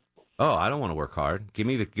time? Oh, I don't want to work hard. Give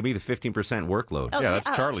me the 15% workload. Oh, yeah,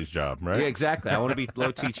 that's Charlie's job, right? Yeah, exactly. I want to be low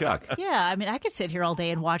T Chuck. Yeah, I mean, I could sit here all day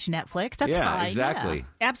and watch Netflix. That's fine. Exactly.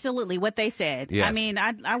 Yeah. Absolutely, what they said. Yes. I mean,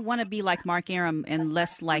 I want to be like Mark Arum and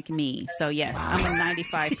less like me. So, yes, I'm a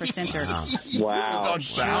 95%er. Wow.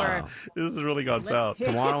 Sure. This has really gone south.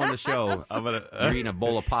 Tomorrow on the show, you're eating a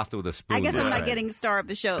bowl of pasta with a spoon. I guess I'm not getting the star of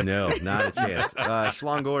the show. No, not a chance.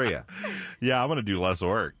 Schlongoria. Yeah, I'm going to do less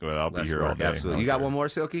work, but I'll be here all day. Absolutely. You got one more,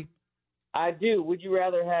 Silky? I do. Would you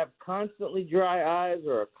rather have constantly dry eyes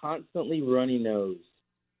or a constantly runny nose?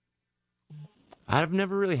 I've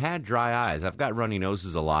never really had dry eyes. I've got runny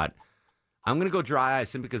noses a lot. I'm going to go dry eyes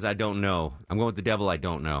simply because I don't know. I'm going with the devil I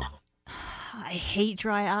don't know. I hate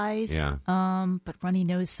dry eyes. Yeah. But runny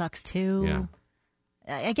nose sucks too. Yeah.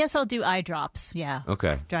 I guess I'll do eye drops. Yeah.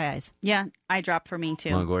 Okay. Dry eyes. Yeah, eye drop for me, too.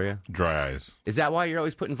 Longoria? Dry eyes. Is that why you're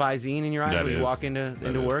always putting Visine in your eyes That when you is. walk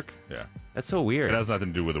into work? Yeah. That's so weird. It has nothing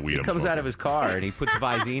to do with the weed. He comes out of his car and he puts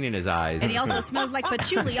Visine in his eyes. And he also smells like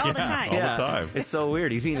patchouli all the time. All the time. It's so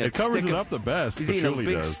weird. He's eating It covers it up the best. He's eating a Patchouli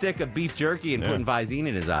big does. stick of beef jerky and putting Visine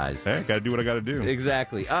in his eyes. Hey, got to do what I got to do.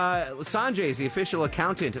 Exactly. Sanjay is the official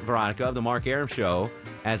accountant, Veronica, of the Mark Arum Show.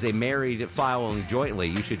 As a married filing jointly,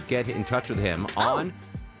 you should get in touch with him on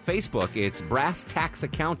Facebook. It's Brass Tax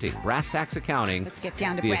Accounting. Brass Tax Accounting. Let's get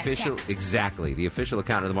down to the brass official, tacks. Exactly. The official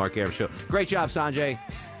accountant of the Mark Arum Show. Great job, Sanjay.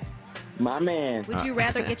 My man. Would you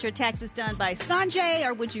rather get your taxes done by Sanjay,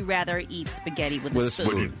 or would you rather eat spaghetti with a spoon?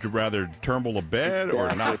 Would you rather Turnbull a bed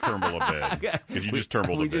or not Turnbull a bed? Because you just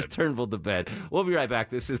Turnbulled a We bed. just Turnbulled the bed. We'll be right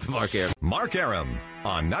back. This is the Mark Arum. Mark Arum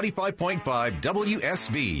on 95.5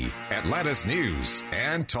 WSB, Atlantis News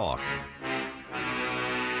and Talk.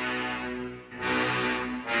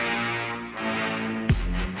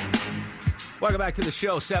 Welcome back to the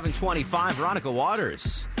show, 725. Veronica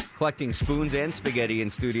Waters collecting spoons and spaghetti in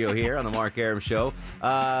studio here on the Mark Arum Show.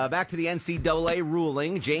 Back to the NCAA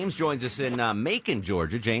ruling. James joins us in Macon,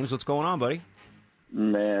 Georgia. James, what's going on, buddy?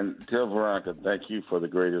 Man, tell Veronica thank you for the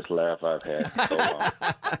greatest laugh I've had in so long.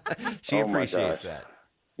 She Oh, my appreciates gosh. that.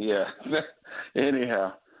 Yeah.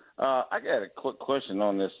 Anyhow, I got a quick question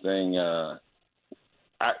on this thing.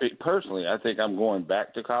 Personally, I think I'm going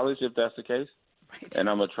back to college if that's the case. Right. And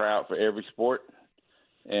I'm going to try out for every sport.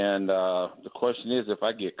 And the question is, if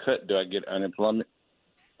I get cut, do I get unemployment?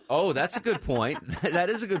 Oh, that's a good point.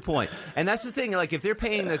 That is a good point. And that's the thing. Like, if they're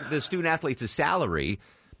paying the student athletes a salary,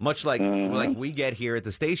 much like we get here at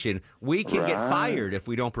the station, we can get fired if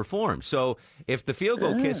we don't perform. So if the field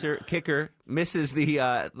goal kicker misses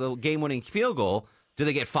the game-winning field goal, do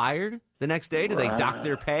they get fired the next day? Do they dock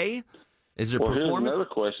their pay? Is there performance? Here's another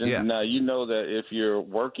question. Yeah. Now, you know that if you're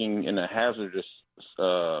working in a hazardous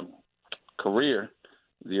career,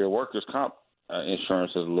 your workers' comp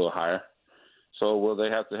insurance is a little higher. So will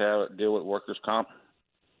they have to deal with workers' comp?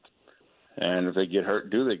 And if they get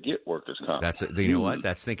hurt, do they get workers' comp? You know what?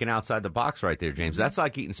 That's thinking outside the box right there, James. That's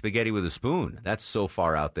like eating spaghetti with a spoon. That's so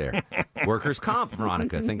far out there. Workers' comp,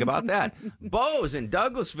 Veronica. Think about that. Bo's in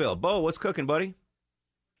Douglasville. Bo, what's cooking, buddy?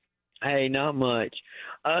 Hey, not much.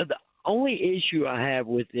 The only issue I have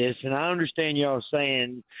with this, and I understand y'all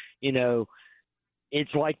saying,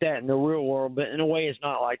 it's like that in the real world, but in a way it's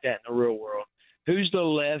not like that in the real world. Who's the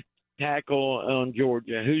left tackle on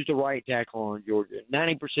Georgia? Who's the right tackle on Georgia?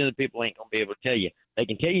 90% of the people ain't going to be able to tell you. They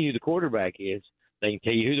can tell you who the quarterback is, they can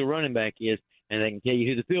tell you who the running back is, and they can tell you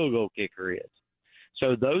who the field goal kicker is.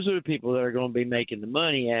 So those are the people that are going to be making the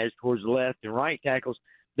money. As towards the left and right tackles,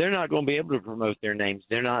 they're not going to be able to promote their names.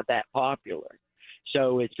 They're not that popular.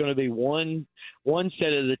 So it's going to be one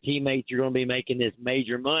set of the teammates are going to be making this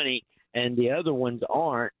major money, and the other ones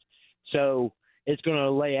aren't. So it's going to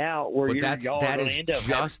lay out where y'all are going to end up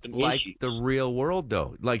just having like issues. the real world,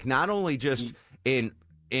 though. Like, not only just in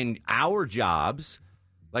our jobs,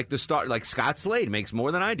 like the star, like Scott Slade makes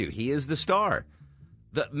more than I do. He is the star.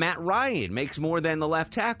 Matt Ryan makes more than the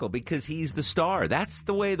left tackle because he's the star. That's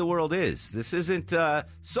the way the world is. This isn't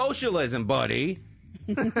socialism, buddy.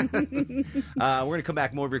 We're going to come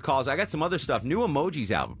back more of your calls. I got some other stuff. New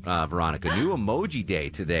emojis out, Veronica. New emoji day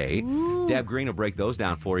today. Ooh. Deb Green will break those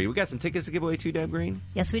down for you. We got some tickets to give away too, Deb Green?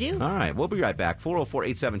 Yes, we do. All right. We'll be right back.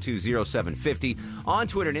 404-872-0750. On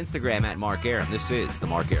Twitter and Instagram at Mark Arum. This is The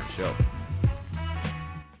Mark Arum Show.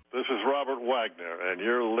 This is Robert Wagner, and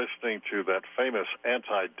you're listening to that famous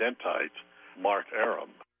anti-dentite, Mark Arum.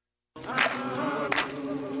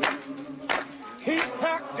 He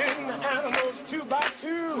packed in the animals 2 by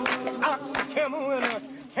 2, ox, a camel, and a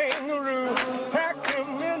kangaroo. Packed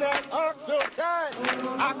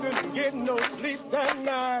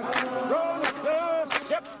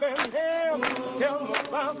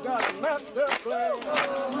got a master plan.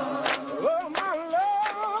 Oh, my Lord.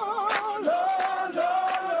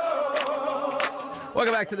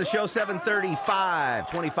 Welcome back to the show, 7:35,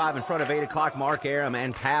 25 in front of 8 o'clock. Mark Arum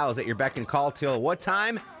and pals at your beck and call till what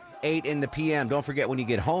time? 8 in the p.m. Don't forget, when you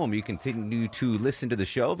get home, you continue to listen to the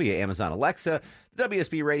show via Amazon Alexa, the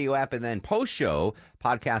WSB radio app, and then post-show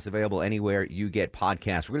podcasts available anywhere you get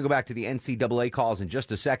podcasts. We're going to go back to the NCAA calls in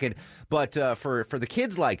just a second, but for the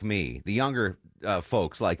kids like me, the younger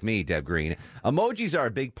folks like me, Deb Green, emojis are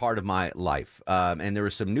a big part of my life, and there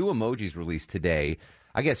were some new emojis released today.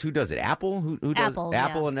 I guess who does it? Apple? Who does Apple, it?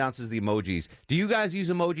 Apple yeah. announces the emojis. Do you guys use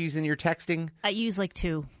emojis in your texting? I use like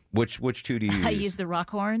 2. Which two do you use? I use the rock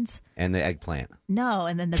horns. And the eggplant. No,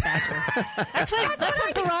 and then the badger. That's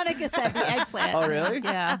what Veronica said, the eggplant. Oh, really?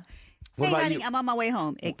 Yeah. What hey, about honey, you? I'm on my way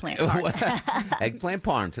home. Eggplant parm. Eggplant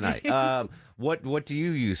parm tonight. What do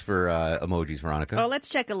you use for emojis, Veronica? Oh, let's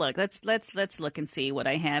check a look. Let's look and see what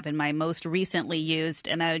I have in my most recently used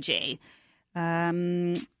emoji. I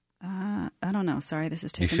don't know. Sorry, this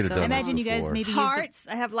is taking so long. I imagine you guys maybe hearts.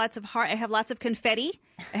 I have lots of heart. I have lots of confetti.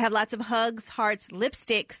 I have lots of hugs, hearts,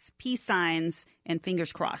 lipsticks, peace signs, and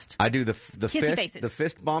fingers crossed. I do the Kissy faces. the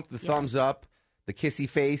fist bump, the thumbs up, the kissy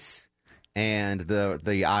face, and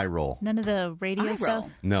the eye roll. None of the radio stuff?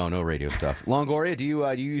 No radio stuff. Longoria, do you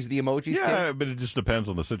use the emojis? Yeah, kid? but it just depends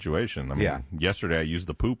on the situation. I mean, yesterday I used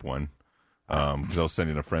the poop one. Because I was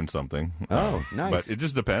sending a friend something. Oh, nice. But it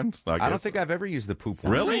just depends. I don't think I've ever used the poop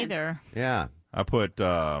one. Really? Either. Yeah. I put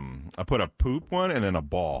a poop one and then a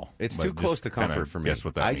ball. It's too close to comfort for me. Guess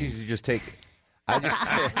what that means? I usually just take...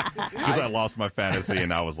 Because I lost my fantasy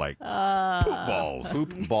and I was like, poop balls.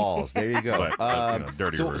 Poop balls. There you go. But,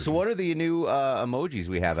 dirty so what are the new emojis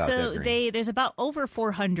we have out there? So there's about over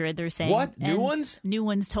 400, they're saying. What? New ones? New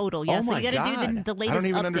ones total, yeah. Oh so my you got to do the latest update. I don't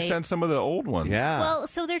even understand some of the old ones. Yeah. Well,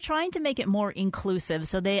 so they're trying to make it more inclusive.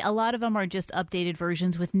 So a lot of them are just updated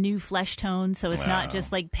versions with new flesh tones. So it's not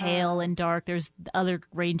just like pale and dark. There's other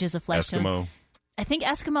ranges of flesh tones. I think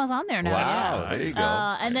Eskimo's on there now. Wow, yeah. there you go.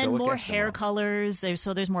 And then more hair colors.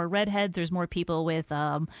 There's more redheads. There's more people with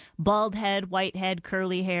bald head, white head,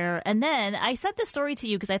 curly hair. And then I sent this story to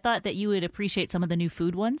you because I thought that you would appreciate some of the new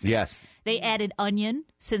food ones. Yes. They added onion,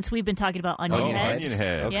 since we've been talking about onion heads. Onion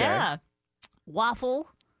head. Okay. Yeah. Waffle.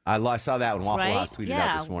 I saw that one. Waffle right? House tweeted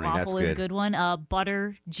out this morning. Waffle That's is a good one.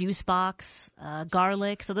 Butter, juice box,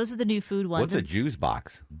 garlic. So those are the new food ones. What's a juice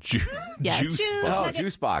box? Yes. Juice box.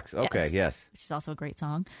 Juice box. Okay, yes. Which is also a great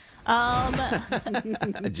song.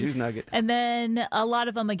 A juice nugget. And then a lot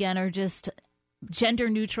of them, again, are just gender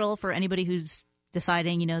neutral for anybody who's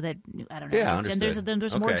deciding, that, I don't know. Yeah,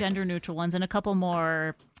 there's more gender neutral ones and a couple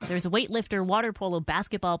more. There's a weightlifter, water polo,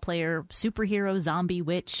 basketball player, superhero, zombie,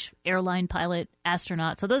 witch, airline pilot,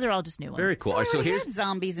 astronaut. So those are all just new ones. Very cool. All right, so here's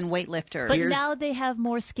zombies and weightlifters. But now they have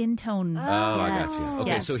more skin tone. Oh, I got you.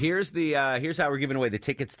 Okay, yes. so here's how we're giving away the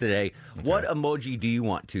tickets today. Okay. What emoji do you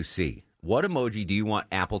want to see? What emoji do you want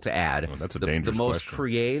Apple to add? Oh, that's a dangerous The most question.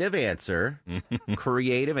 creative answer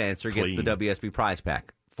gets the WSB prize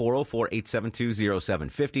pack.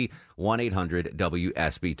 404-872-0750,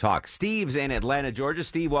 1-800-WSB-TALK. Steve's in Atlanta, Georgia.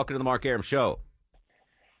 Steve, welcome to the Mark Arum Show.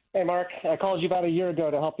 Hey, Mark. I called you about a year ago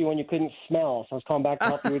to help you when you couldn't smell, so I was calling back to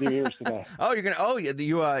help you with your ears today.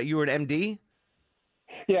 You were an MD?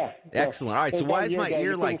 Yeah. Excellent. All right, so why is my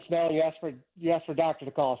ear like... Smell, you asked for a doctor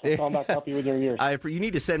to call, so I'm calling back to help you with your ears. You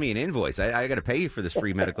need to send me an invoice. I got to pay you for this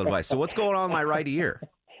free medical advice. So what's going on in my right ear?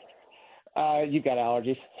 You've got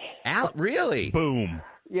allergies. Really? Boom.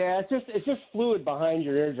 Yeah, it's just fluid behind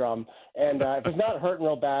your eardrum, and if it's not hurting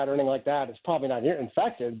real bad or anything like that, it's probably not ear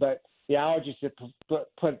infected. But the allergies just put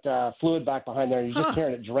fluid back behind there, and you're just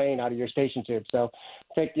hearing it drain out of your station tube. So,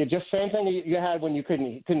 I think just same thing you had when you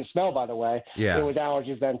couldn't smell. By the way, yeah, it was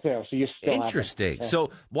allergies then too. So you still interesting. Yeah.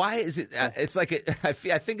 So why is it? It's like I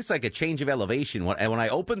think it's like a change of elevation. When I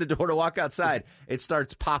open the door to walk outside, it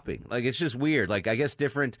starts popping. Like it's just weird. Like I guess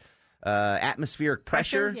different atmospheric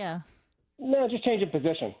pressure. Yeah. No, just changing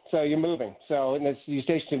position. So you're moving. So your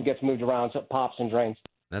station tube gets moved around, so it pops and drains.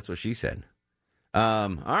 That's what she said. All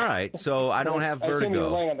right. So I don't have vertigo. I assume you were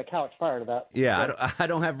laying on the couch prior to that. Yeah, I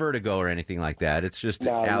don't have vertigo or anything like that. It's just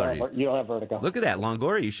allergies. You don't have vertigo. Look at that,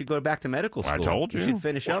 Longoria. You should go back to medical school. I told you. You should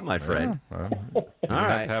finish up, my friend. Yeah. All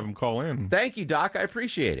right. Have him call in. Thank you, Doc. I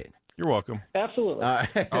appreciate it. You're welcome. Absolutely. All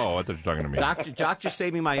right. Oh, I thought you were talking to me. Doc just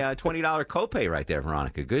saved me my $20 copay right there,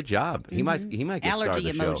 Veronica. Good job. He might get allergy started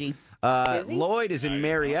the emoji. Show. Lloyd is in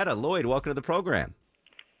Marietta. Lloyd, welcome to the program.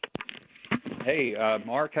 Hey,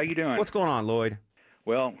 Mark, how you doing? What's going on, Lloyd?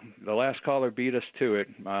 Well, the last caller beat us to it.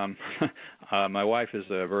 My wife is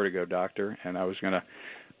a vertigo doctor, and I was going to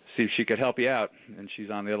see if she could help you out. And she's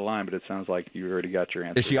on the other line, but it sounds like you already got your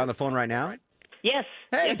answer. Is she on the phone right now? Yes.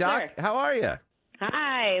 Hey, yes, Doc. sir. How are you?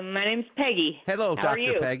 Hi, my name's Peggy. Hello, How are Dr.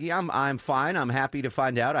 you? Peggy. I'm fine. I'm happy to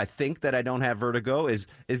find out. I think that I don't have vertigo. Is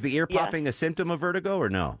the ear popping a symptom of vertigo or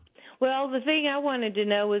no? Well, the thing I wanted to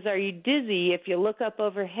know was, are you dizzy if you look up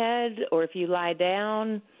overhead or if you lie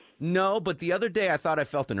down? No, but the other day I thought I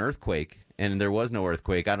felt an earthquake, and there was no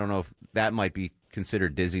earthquake. I don't know if that might be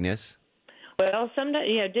considered dizziness. Well, sometimes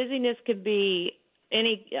dizziness could be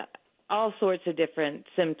all sorts of different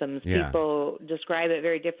symptoms. Yeah. People describe it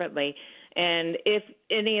very differently. And if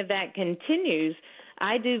any of that continues,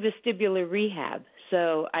 I do vestibular rehab.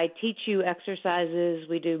 So I teach you exercises.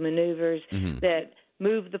 We do maneuvers that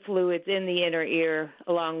move the fluids in the inner ear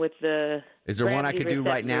along with the... Is there one I gravity could do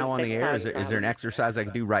right receptors now on that the air? cause Is there an problems. exercise I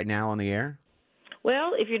could do right now on the air?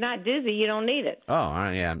 Well, if you're not dizzy, you don't need it. Oh, all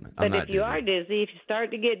right, yeah. I'm But not if you dizzy. are dizzy, if you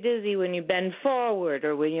start to get dizzy when you bend forward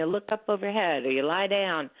or when you look up overhead or you lie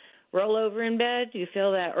down, roll over in bed, you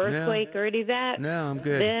feel that earthquake or any of that, No, I'm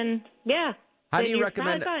good. then, yeah. How then do you you're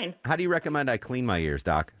recommend? Fine. How do you recommend I clean my ears,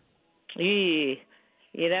 Doc?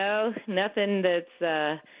 Nothing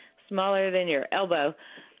that's smaller than your elbow.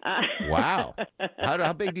 Wow.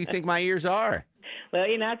 How big do you think my ears are? Well,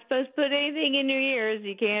 you're not supposed to put anything in your ears.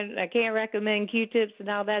 I can't recommend Q-tips and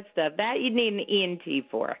all that stuff. That you need an ENT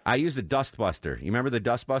for. I use a dust buster. You remember the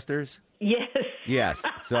dust busters? Yes. Yes.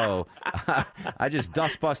 So I just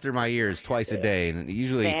dust buster my ears twice a day, and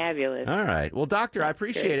usually. Fabulous. All right. Well, Doctor, I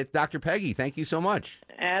appreciate Good. it. Dr. Peggy, thank you so much.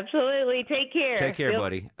 Absolutely. Take care. Take care,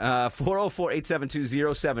 buddy.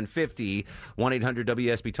 404-872-0750,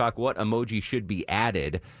 1-800-WSB-TALK. What emoji should be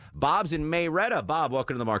added? Bob's in Mayretta. Bob,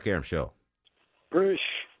 welcome to the Mark Arum Show. Bruce.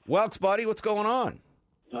 Welks, buddy, what's going on?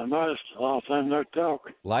 Not much. Long time no talk.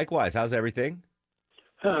 Likewise. How's everything?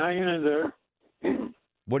 Hanging in there.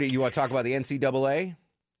 What do you want to talk about, the NCAA?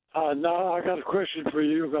 No, I got a question for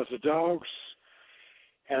you about the dogs,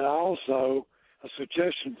 and also a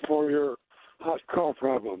suggestion for your hot car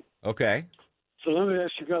problem. Okay. So let me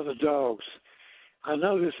ask you about the dogs. I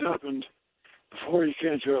know this happened before you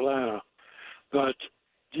came to Atlanta, but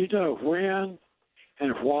do you know when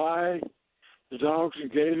and why the Dogs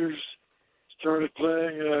and Gators started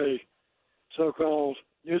playing a so-called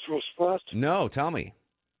neutral spot? No, tell me.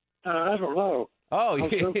 I don't know. Oh,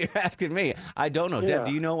 you're asking me. I don't know. Yeah. Deb,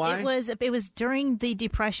 do you know why? It was during the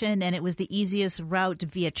Depression, and it was the easiest route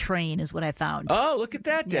via train, is what I found. Oh, look at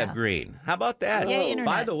that, Deb Yeah. Green. How about that? Yeah, internet.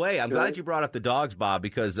 By the way, I'm glad you brought up the dogs, Bob,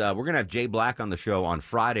 because we're going to have Jay Black on the show on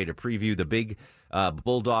Friday to preview the big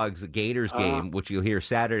Bulldogs-Gators game, which you'll hear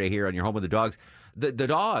Saturday here on your Home of the Dogs. The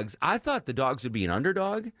Dogs, I thought the Dogs would be an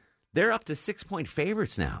underdog. They're up to 6-point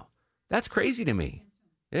favorites now. That's crazy to me.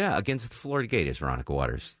 Yeah, against the Florida Gators, Veronica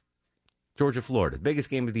Waters. Georgia, Florida, biggest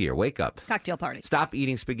game of the year. Wake up. Cocktail party. Stop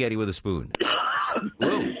eating spaghetti with a spoon.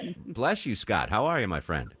 Whoa. Bless you, Scott. How are you, my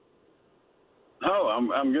friend? Oh,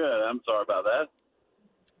 I'm good. I'm sorry about that.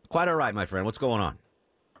 Quite all right, my friend. What's going on?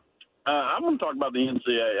 I'm going to talk about the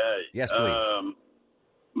NCAA. Yes, please.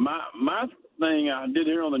 My thing, I did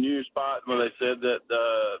hear on the news spot where they said that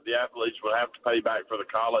the athletes would have to pay back for the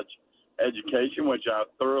college education, which I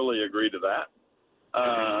thoroughly agree to that.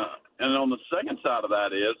 And on the second side of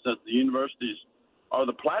that is, since the universities are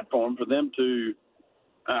the platform for them to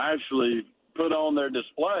actually put on their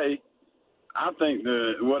display, I think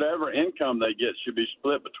whatever income they get should be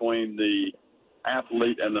split between the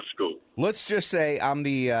athlete and the school. Let's just say I'm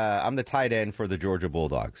the tight end for the Georgia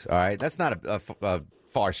Bulldogs. All right, that's not a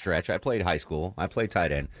far stretch. I played high school. I played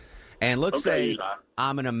tight end, and let's say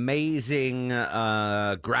I'm an amazing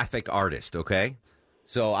graphic artist. Okay.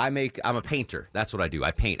 So I'm a painter. That's what I do. I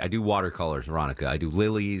paint. I do watercolors, Veronica. I do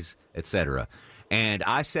lilies, etc. And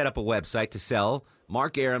I set up a website to sell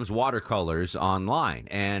Mark Arum's watercolors online.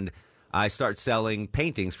 And I start selling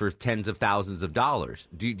paintings for tens of thousands of dollars.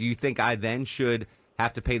 Do you think I then should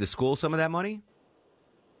have to pay the school some of that money?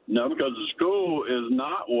 No, because the school is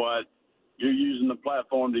not what you're using the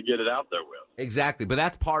platform to get it out there with. Exactly. But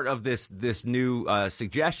that's part of this new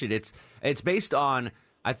suggestion. It's based on...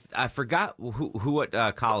 I forgot what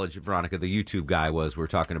college, Veronica, the YouTube guy was we're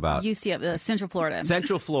talking about. UCF, Central Florida.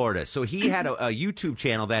 Central Florida. So he had a YouTube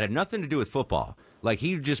channel that had nothing to do with football. Like,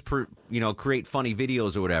 he would just create funny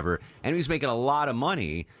videos or whatever, and he was making a lot of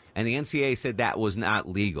money, and the NCAA said that was not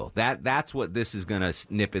legal. That's what this is going to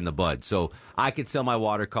nip in the bud. So I could sell my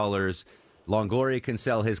watercolors, Longoria can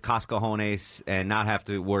sell his Cascajones, and not have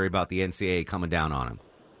to worry about the NCAA coming down on him.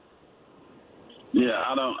 Yeah,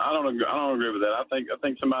 I don't agree with that. I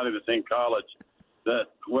think somebody that's in college that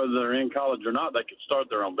whether they're in college or not, they can start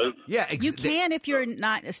their own business. Yeah, you can if you're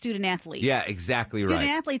not a student athlete. Yeah, exactly right. Student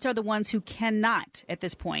athletes are the ones who cannot at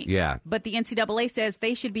this point. Yeah. But the NCAA says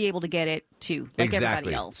they should be able to get it too, like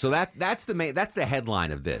everybody else. So that's the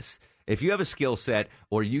headline of this. If you have a skill set,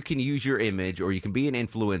 or you can use your image, or you can be an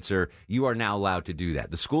influencer, you are now allowed to do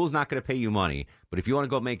that. The school's not going to pay you money, but if you want to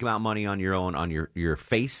go make out money on your own, on your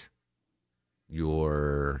face,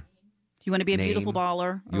 your you want to be a name, beautiful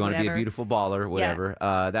baller? You want to be a beautiful baller, whatever.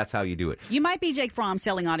 Yeah. That's how you do it. You might be Jake Fromm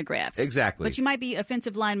selling autographs. Exactly. But you might be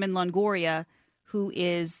offensive lineman Longoria, who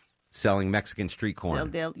is selling Mexican street corn.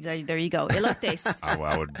 So there you go. Elotes.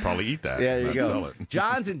 I would probably eat that. Yeah, there you go. Sell it.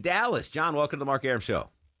 John's in Dallas. John, welcome to the Mark Arum Show.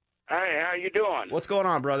 Hey, how you doing? What's going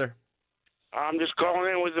on, brother? I'm just calling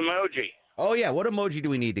in with emoji. Oh, yeah. What emoji do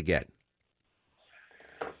we need to get?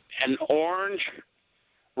 An orange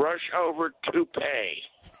rush over toupee.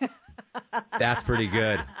 That's pretty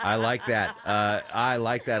good. I like that. I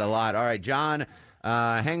like that a lot. All right, John,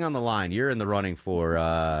 hang on the line. You're in the running for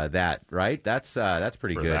that, right? That's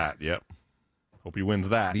pretty For good. that, yep. Hope he wins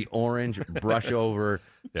that. The orange brush over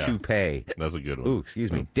toupee. That's a good one. Ooh, excuse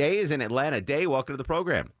me. Day is in Atlanta. Day, welcome to the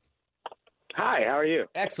program. Hi, how are you?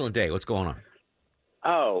 Excellent, Day. What's going on?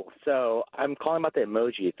 Oh, so I'm calling about the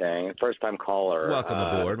emoji thing. First-time caller. Welcome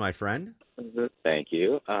aboard, my friend. Thank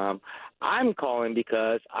you. I'm calling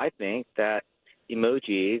because I think that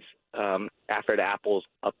emojis, after the Apple's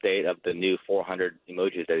update of the new 400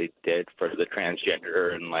 emojis that they did for the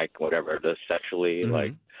transgender and like whatever, the sexually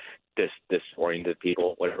like disoriented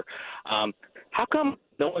people, whatever. How come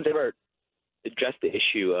no one's ever addressed the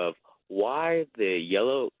issue of why the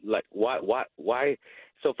yellow, like why?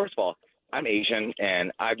 So first of all, I'm Asian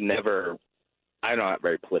and I'm not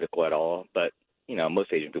very political at all, but you know,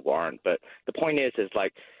 most Asian people aren't. But the point is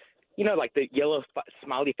like, you know, like the yellow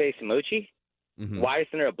smiley face emoji. Why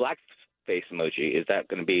isn't there a black face emoji? Is that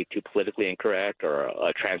going to be too politically incorrect, or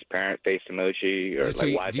a transparent face emoji? Or So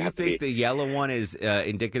like, why do you think the yellow one is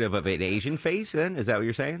indicative of an Asian face? Then is that what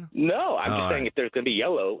you're saying? No, I'm just saying if there's going to be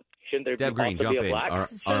yellow, shouldn't there Deb Green, also jump be a in. black? Our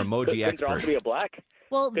emoji Couldn't expert. there also be a black?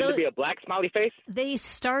 Well, Couldn't there be a black smiley face? They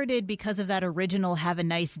started because of that original "Have a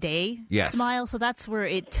nice day" smile, so that's where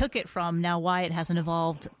it took it from. Now, why it hasn't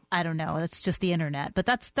evolved, I don't know. It's just the internet, but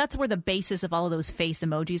that's where the basis of all of those face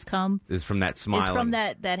emojis come. Is from that smile. Is from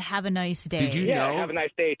that "Have a nice day." Did you know? Have a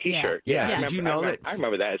nice day T-shirt. Yeah. Did you know that? I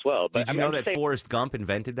remember that as well. But Did you know that Forrest Gump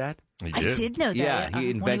invented that? I did know that. Yeah, he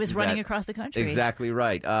invented when he was running that. across the country. Exactly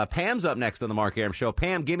right. Pam's up next on the Mark Arum Show.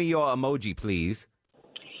 Pam, give me your emoji, please.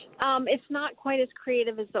 It's not quite as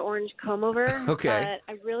creative as the orange comb over. Okay.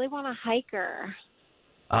 But I really want a hiker.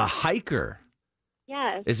 A hiker?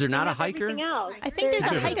 Yes. Is there not a There's hiker? everything else. I think there's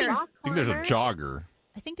a hiking. I think there's a jogger.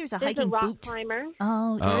 I think there's a There's hiking a rock boot. climber.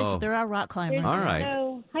 Oh, there are rock climbers. All right.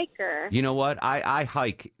 No hiker. You know what? I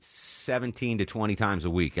hike 17 to 20 times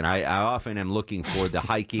a week, and I often am looking for the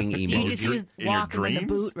hiking emoji. You just use walk with the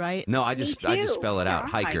boot, right? No, I just spell it out.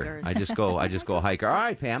 Hiker. I just go hiker. All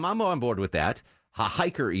right, Pam, I'm on board with that. A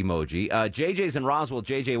hiker emoji. JJ's in Roswell.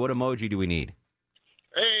 JJ, what emoji do we need?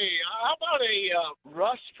 Hey, how about a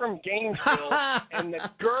Russ from Gainesville and the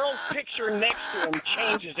girl's picture next to him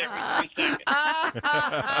changes every 3 seconds?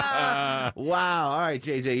 Wow. All right,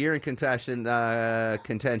 JJ, you're in contention.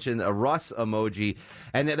 A Russ emoji.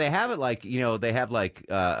 And they have it like, you know, they have like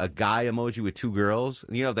a guy emoji with two girls.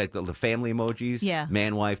 You know, like the family emojis. Yeah.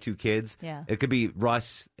 Man, wife, two kids. Yeah. It could be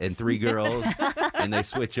Russ and three girls, and they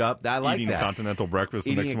switch up. I like Eating that. continental breakfast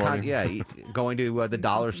the next morning. Going to the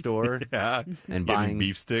dollar store. Yeah. And Getting buying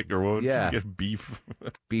beef stick or what? Yeah. Get beef.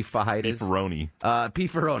 Beef fajitas. Beefaroni.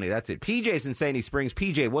 Beefaroni, that's it. PJ's in Sandy Springs.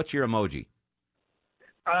 PJ, what's your emoji?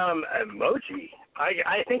 Emoji.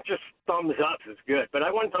 I think just thumbs up is good, but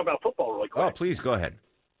I want to talk about football really quick. Oh, please go ahead.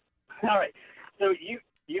 All right. So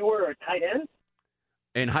you were a tight end?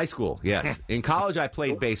 In high school, yes. In college, I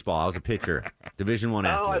played baseball. I was a pitcher, Division I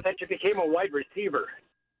athlete. Oh, I thought you became a wide receiver.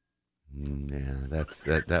 Yeah,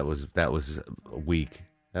 that was weak.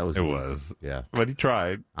 That was It weak. was. Yeah. But he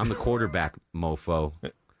tried. I'm the quarterback, mofo.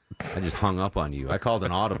 I just hung up on you. I called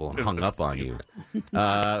an audible and hung up on you.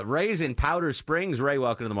 Ray's in Powder Springs. Ray,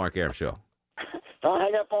 welcome to the Mark Arum Show. Don't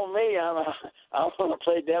hang up on me. I want to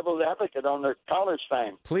play devil's advocate on the college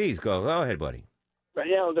thing. Please go ahead, buddy. But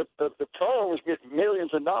you know, the pros get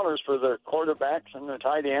millions of dollars for the quarterbacks and the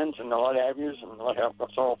tight ends and the what have yous and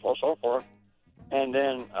so forth. And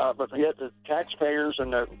then, but yet the taxpayers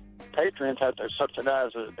and the patrons have to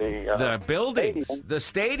subsidize the buildings, the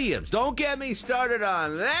stadiums. Don't get me started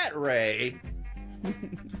on that, Ray.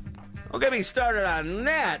 Don't get me started on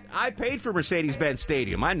that. I paid for Mercedes-Benz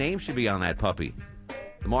Stadium. My name should be on that puppy.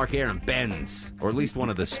 The Mark Arum Benz, or at least one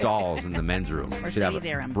of the stalls in the men's room. Should have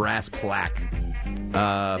a brass plaque.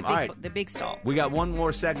 All right. The big stall. We got one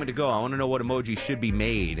more segment to go. I want to know what emoji should be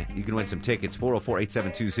made. You can win some tickets,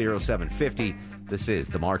 404-872-0750. This is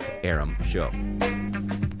The Mark Arum Show.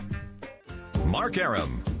 Mark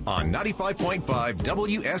Arum on 95.5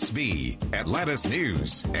 WSB, Atlanta's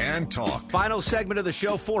News and Talk. Final segment of the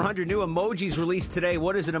show, 400 new emojis released today.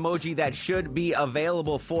 What is an emoji that should be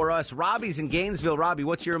available for us? Robbie's in Gainesville. Robbie,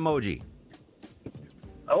 what's your emoji?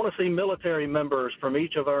 I want to see military members from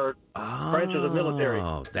each of our branches of military.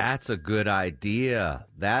 Oh, that's a good idea.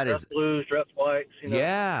 Dress blues, dress whites.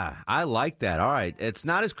 Yeah, I like that. All right. It's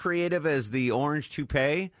not as creative as the orange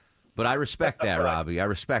toupee, but I respect that, Robbie. I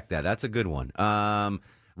respect that. That's a good one.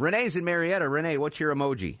 Renee's in Marietta. Renee, what's your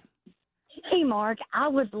emoji? Hey, Mark. I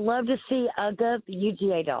would love to see Uga, the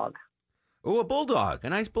UGA dog. Oh, a bulldog. A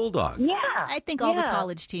nice bulldog. Yeah. I think all the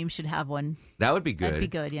college teams should have one. That would be good. That'd be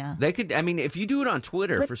good, yeah. They could, I mean, if you do it on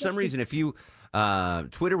Twitter, for some reason, if you,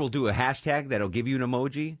 Twitter will do a hashtag that'll give you an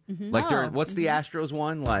emoji. Mm-hmm. Like during, what's the Astros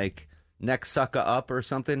one? Like, next sucker up or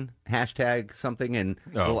something? Hashtag something, and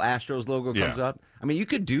little Astros logo comes up. I mean, you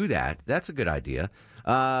could do that. That's a good idea.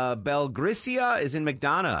 Belgricia is in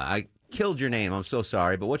McDonough. I killed your name. I'm so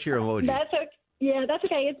sorry, but what's your emoji? That's okay. Yeah, that's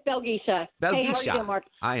okay. It's Belgisha. Belgisha. Hey, how are you doing, Mark?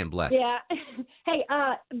 I am blessed. Yeah. Hey,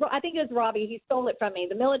 I think it was Robbie. He stole it from me.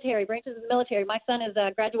 The military, branches of the military. My son is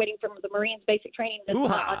graduating from the Marines basic training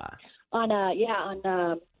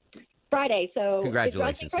on Friday. So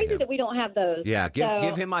congratulations. It's crazy that we don't have those. Yeah,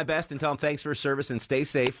 give him my best and tell him thanks for his service and stay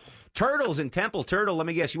safe. Turtles in Temple. Turtle, let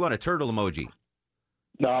me guess, you want a turtle emoji?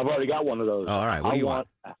 No, I've already got one of those. All right, what do you want?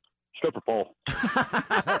 Stripper pole.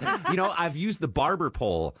 I've used the barber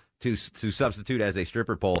pole to substitute as a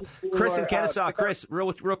stripper pole. Chris in Kennesaw. Chris,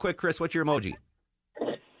 real quick, Chris, what's your emoji?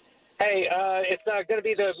 Hey, it's going to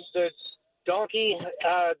be the donkey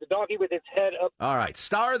with its head up. All right,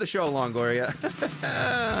 star of the show, Longoria.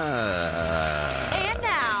 And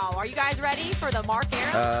now, are you guys ready for the Mark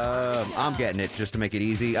Arum? I'm getting it just to make it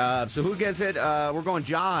easy. So who gets it? We're going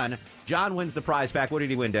John. John wins the prize pack. What did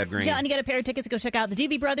he win, Deb Green? John, you get a pair of tickets to go check out the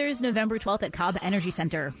DB Brothers November 12th at Cobb Energy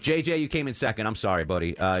Center. JJ, you came in second. I'm sorry,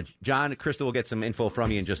 buddy. John, Crystal will get some info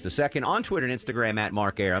from you in just a second. On Twitter and Instagram at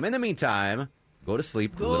Mark Arum. In the meantime, go to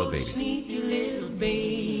sleep, little baby. Sleep, you little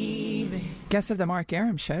baby. Guests of the Mark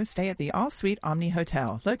Arum Show stay at the All Suite Omni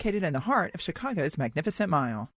Hotel, located in the heart of Chicago's Magnificent Mile.